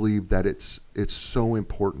 and I believe that it's so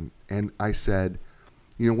important. And I said,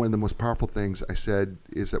 one of the most powerful things I said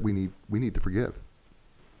is that we need to forgive.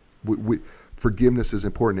 Forgiveness is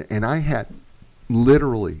important, and I had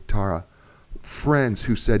literally, Tarra, friends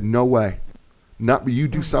who said, "No way, not you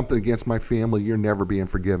do Mm-hmm. something against my family, you're never being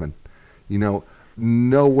forgiven." You know,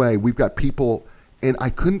 no way. We've got people, and I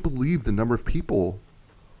couldn't believe the number of people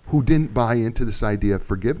who didn't buy into this idea of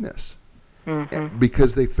forgiveness Mm-hmm.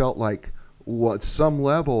 because they felt like, well, at some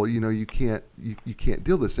level, you can't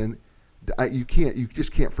deal this, and you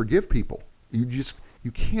just can't forgive people. You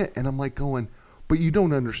can't, and I'm like going, but you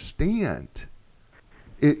don't understand.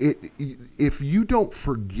 If you don't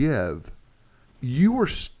forgive,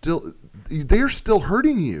 they're still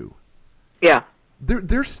hurting you. Yeah.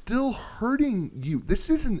 They're still hurting you. This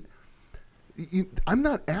isn't. I'm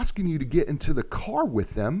not asking you to get into the car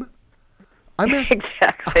with them. I'm asking.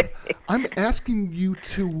 Exactly. I'm asking you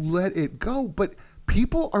to let it go. But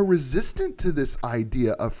people are resistant to this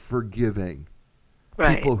idea of forgiving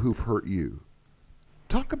Right. people who've hurt you.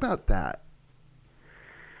 Talk about that.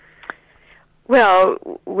 Well,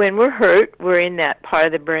 when we're hurt, we're in that part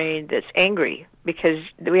of the brain that's angry because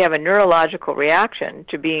we have a neurological reaction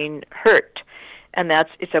to being hurt, and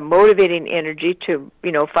it's a motivating energy to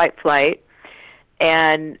fight flight,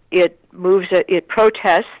 and it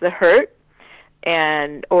protests the hurt,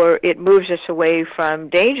 and or it moves us away from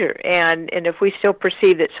danger, and if we still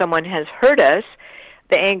perceive that someone has hurt us,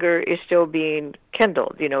 the anger is still being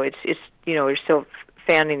kindled. We're still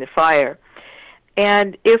fanning the fire.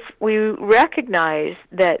 And if we recognize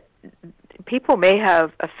that people may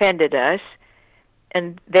have offended us,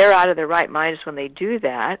 and they're out of their right minds when they do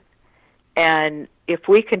that, and if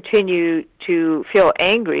we continue to feel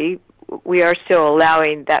angry, we are still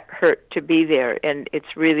allowing that hurt to be there, and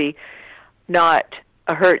it's really not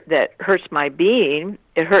a hurt that hurts my being.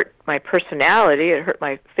 It hurt my personality. It hurt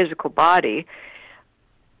my physical body.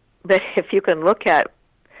 But if you can look at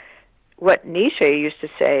what Nietzsche used to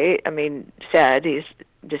say, said, he's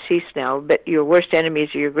deceased now, but your worst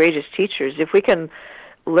enemies are your greatest teachers. If we can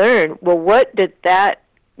learn, well, what did that,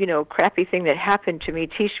 crappy thing that happened to me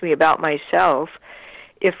teach me about myself?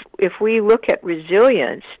 If we look at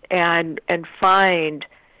resilience and find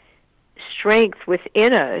strength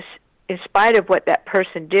within us, in spite of what that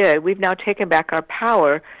person did, we've now taken back our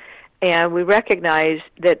power, and we recognize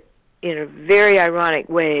that in a very ironic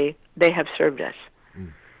way, they have served us.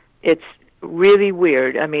 It's really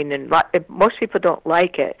weird. And most people don't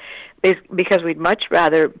like it because we'd much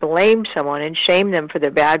rather blame someone and shame them for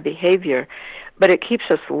their bad behavior, but it keeps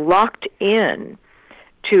us locked in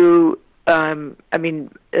to.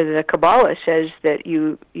 The Kabbalah says that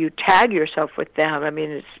you tag yourself with them.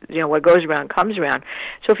 It's what goes around comes around.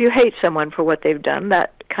 So if you hate someone for what they've done,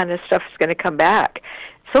 that kind of stuff is going to come back.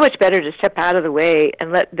 So much better to step out of the way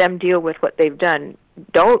and let them deal with what they've done.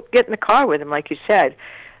 Don't get in the car with them, like you said.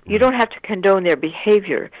 You don't have to condone their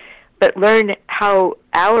behavior, but learn how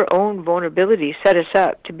our own vulnerabilities set us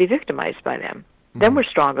up to be victimized by them. Then we're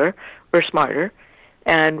stronger, we're smarter,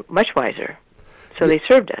 and much wiser. So they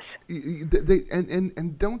served us.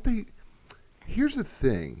 And don't they? Here's the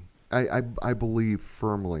thing. I believe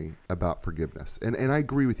firmly about forgiveness, and I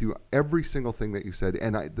agree with you every single thing that you said.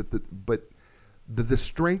 And but the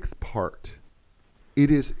strength part,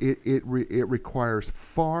 it requires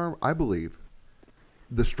far. I believe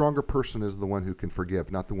the stronger person is the one who can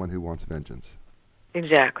forgive, not the one who wants vengeance.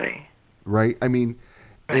 Exactly. Right? Right.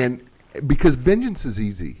 And because vengeance is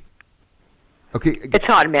easy. Okay. It's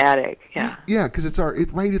automatic. Yeah. Yeah, because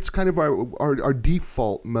it's kind of our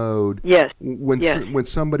default mode. Yes. When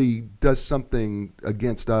somebody does something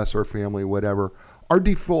against us or family, whatever, our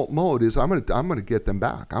default mode is I'm gonna get them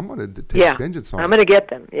back. I'm gonna take vengeance on them. I'm gonna get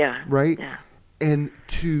them. Yeah. Right. Yeah. And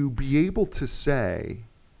to be able to say,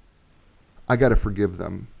 I got to forgive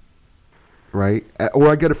them, right? Or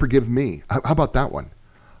I got to forgive me. How about that one?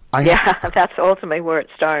 That's ultimately where it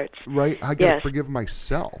starts. Right? I got to forgive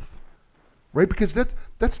myself, right? Because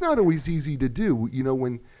that's not always easy to do.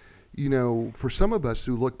 When for some of us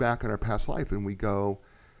who look back on our past life and we go,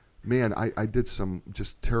 man, I did some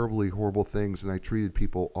just terribly horrible things and I treated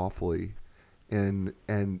people awfully, and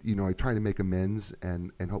I try to make amends,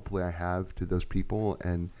 and hopefully I have to those people,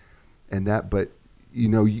 and that, but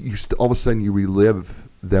all of a sudden you relive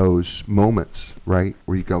those moments, right,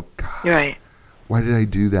 where you go, God, Right. why did I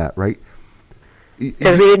do that, right?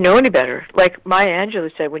 Because we didn't know any better. Like Maya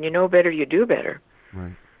Angelou said, when you know better, you do better.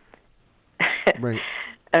 Right. Right.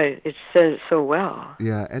 It says so well.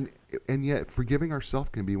 Yeah, and yet forgiving ourselves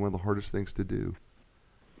can be one of the hardest things to do.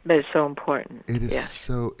 But it's so important. It is Yes.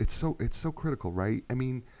 so critical, right? I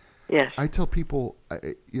mean, Yes. I tell people,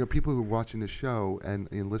 people who are watching the show and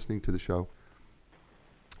listening to the show,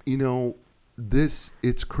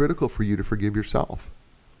 it's critical for you to forgive yourself.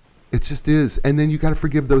 It just is. And then you got to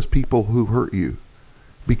forgive those people who hurt you,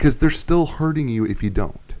 because they're still hurting you if you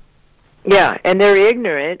don't. Yeah, and they're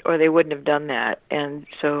ignorant, or they wouldn't have done that. And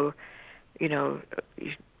so, you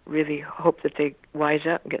really hope that they wise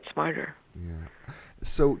up and get smarter. Yeah.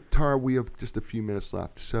 So, Tarra, we have just a few minutes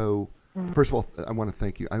left. So, first of all, I want to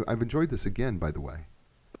thank you. I've enjoyed this again, by the way.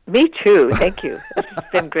 Me too. Thank you. It's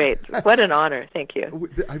been great. What an honor. Thank you.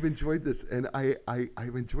 I've enjoyed this, and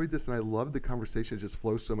I've enjoyed this, and I love the conversation. It just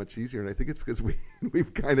flows so much easier, and I think it's because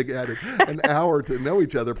we've kind of added an hour to know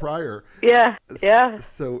each other prior. Yeah. Yeah.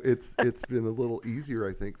 So it's been a little easier,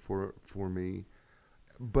 I think, for me.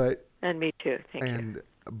 But And me too. Thank you.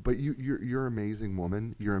 But you're an amazing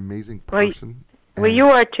woman. You're an amazing Well, person. Well, you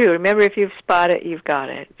are too. Remember, if you've spotted it, you've got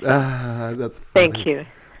it. So. That's funny. Thank you.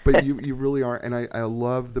 But you really are, and I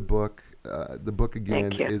love the book. The book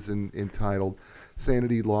again is entitled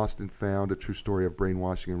 "Sanity: Lost and Found: A True Story of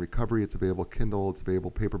Brainwashing and Recovery." It's available Kindle. It's available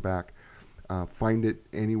paperback. Find it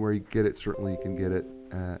anywhere you get it. Certainly, you can get it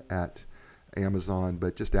at Amazon,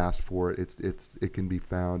 but just ask for it. It can be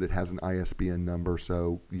found. It has an ISBN number,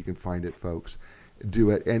 so you can find it, folks. Do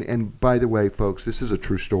it. And by the way, folks, this is a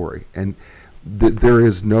true story, and there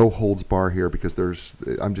is no holds bar here, because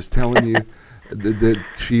I'm just telling you.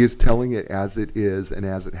 She is telling it as it is and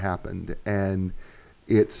as it happened, and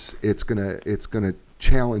it's gonna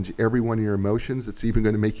challenge every one of your emotions. It's even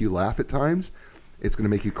going to make you laugh at times. It's going to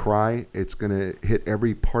make you cry. It's going to hit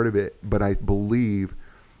every part of it. But I believe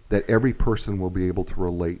that every person will be able to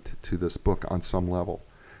relate to this book on some level.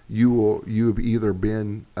 You have either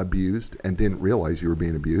been abused and didn't realize you were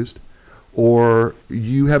being abused, or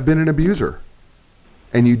you have been an abuser.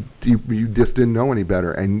 And you just didn't know any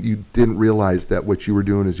better, and you didn't realize that what you were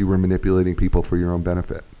doing is you were manipulating people for your own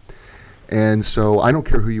benefit. And so I don't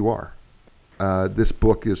care who you are. This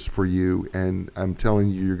book is for you, and I'm telling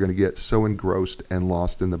you, you're going to get so engrossed and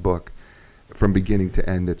lost in the book from beginning to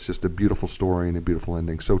end. It's just a beautiful story and a beautiful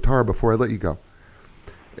ending. So, Tarra, before I let you go,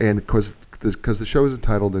 and because the show is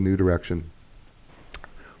entitled A New Direction,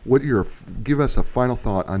 give us a final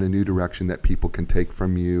thought on a new direction that people can take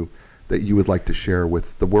from you, that you would like to share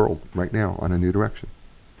with the world right now on A New Direction?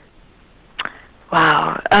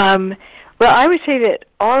 Wow. Well, I would say that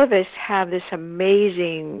all of us have this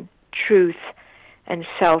amazing truth and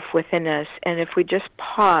self within us, and if we just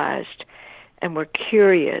paused and were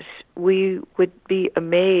curious, we would be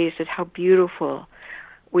amazed at how beautiful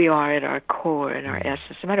we are at our core and our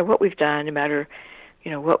essence, no matter what we've done, no matter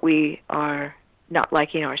what we are not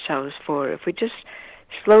liking ourselves for. If we just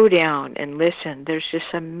slow down and listen, there's this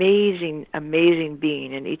amazing, amazing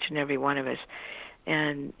being in each and every one of us.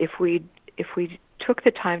 And if we took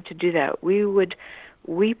the time to do that, we would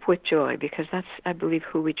weep with joy, because that's, I believe,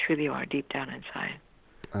 who we truly are deep down inside.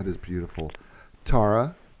 That is beautiful.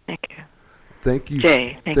 Tarra? Thank you. Thank you.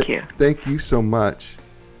 Jay, thank you. Thank you so much.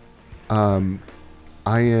 I'm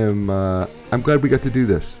glad we got to do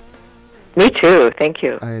this. Me too. Thank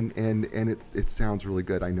you. And it sounds really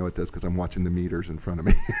good. I know it does, because I'm watching the meters in front of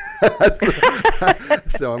me.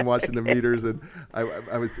 So I'm watching the meters, and I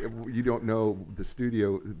was. You don't know the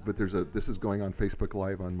studio, but this is going on Facebook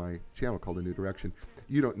Live on my channel called A New Direction.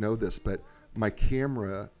 You don't know this, but my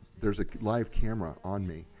camera, there's a live camera on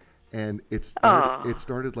me, and it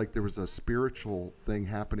started like there was a spiritual thing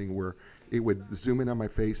happening where it would zoom in on my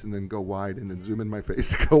face and then go wide, and then zoom in my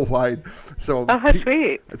face and go wide. So how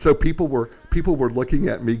sweet. So people were looking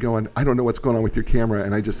at me going, I don't know what's going on with your camera,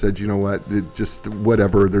 and I just said, you know what, just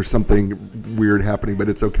whatever. There's something weird happening, but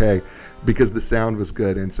it's okay, because the sound was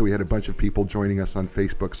good. And so we had a bunch of people joining us on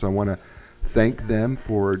Facebook. So I want to thank them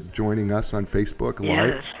for joining us on Facebook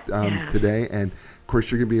Live today. And of course,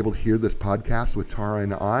 you're going to be able to hear this podcast with Tarra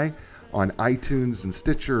and I on iTunes and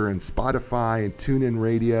Stitcher and Spotify and TuneIn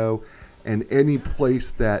Radio, and any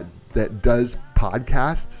place that does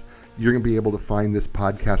podcasts. You're going to be able to find this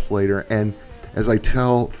podcast later. And As I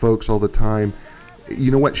tell folks all the time,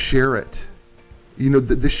 you know what? Share it.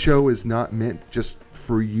 This show is not meant just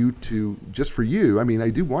for you. I mean, I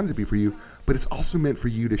do want it to be for you, but it's also meant for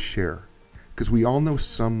you to share, because we all know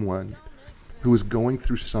someone who is going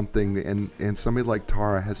through something, and somebody like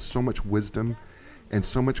Tarra has so much wisdom and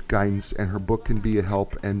so much guidance, and her book can be a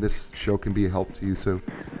help, and this show can be a help to you. So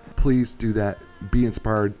please do that. Be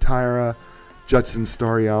inspired. Tarra, Judson,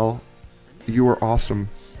 Stariell, you are awesome,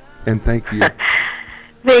 and thank you.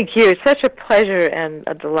 Thank you. It's such a pleasure and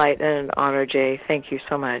a delight and an honor, Jay. Thank you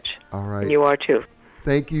so much. All right. And you are too.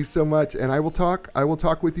 Thank you so much, and I will talk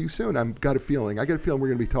with you soon. I got a feeling we're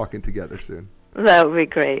going to be talking together soon. That would be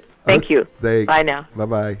great. Thank you. Thanks. Bye now.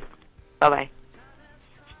 Bye-bye. Bye-bye.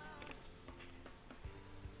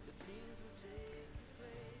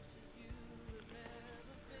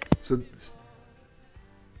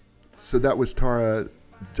 So that was Tarra,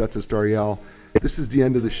 Judson, Stariell. This is the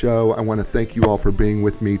end of the show. I want to thank you all for being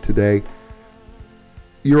with me today.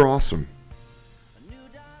 You're awesome.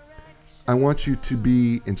 I want you to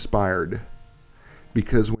be inspired,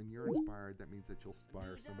 because when you're inspired, that means that you'll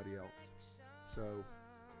inspire somebody else. So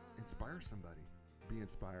inspire somebody. Be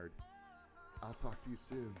inspired. I'll talk to you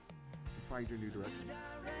soon. Find your new direction.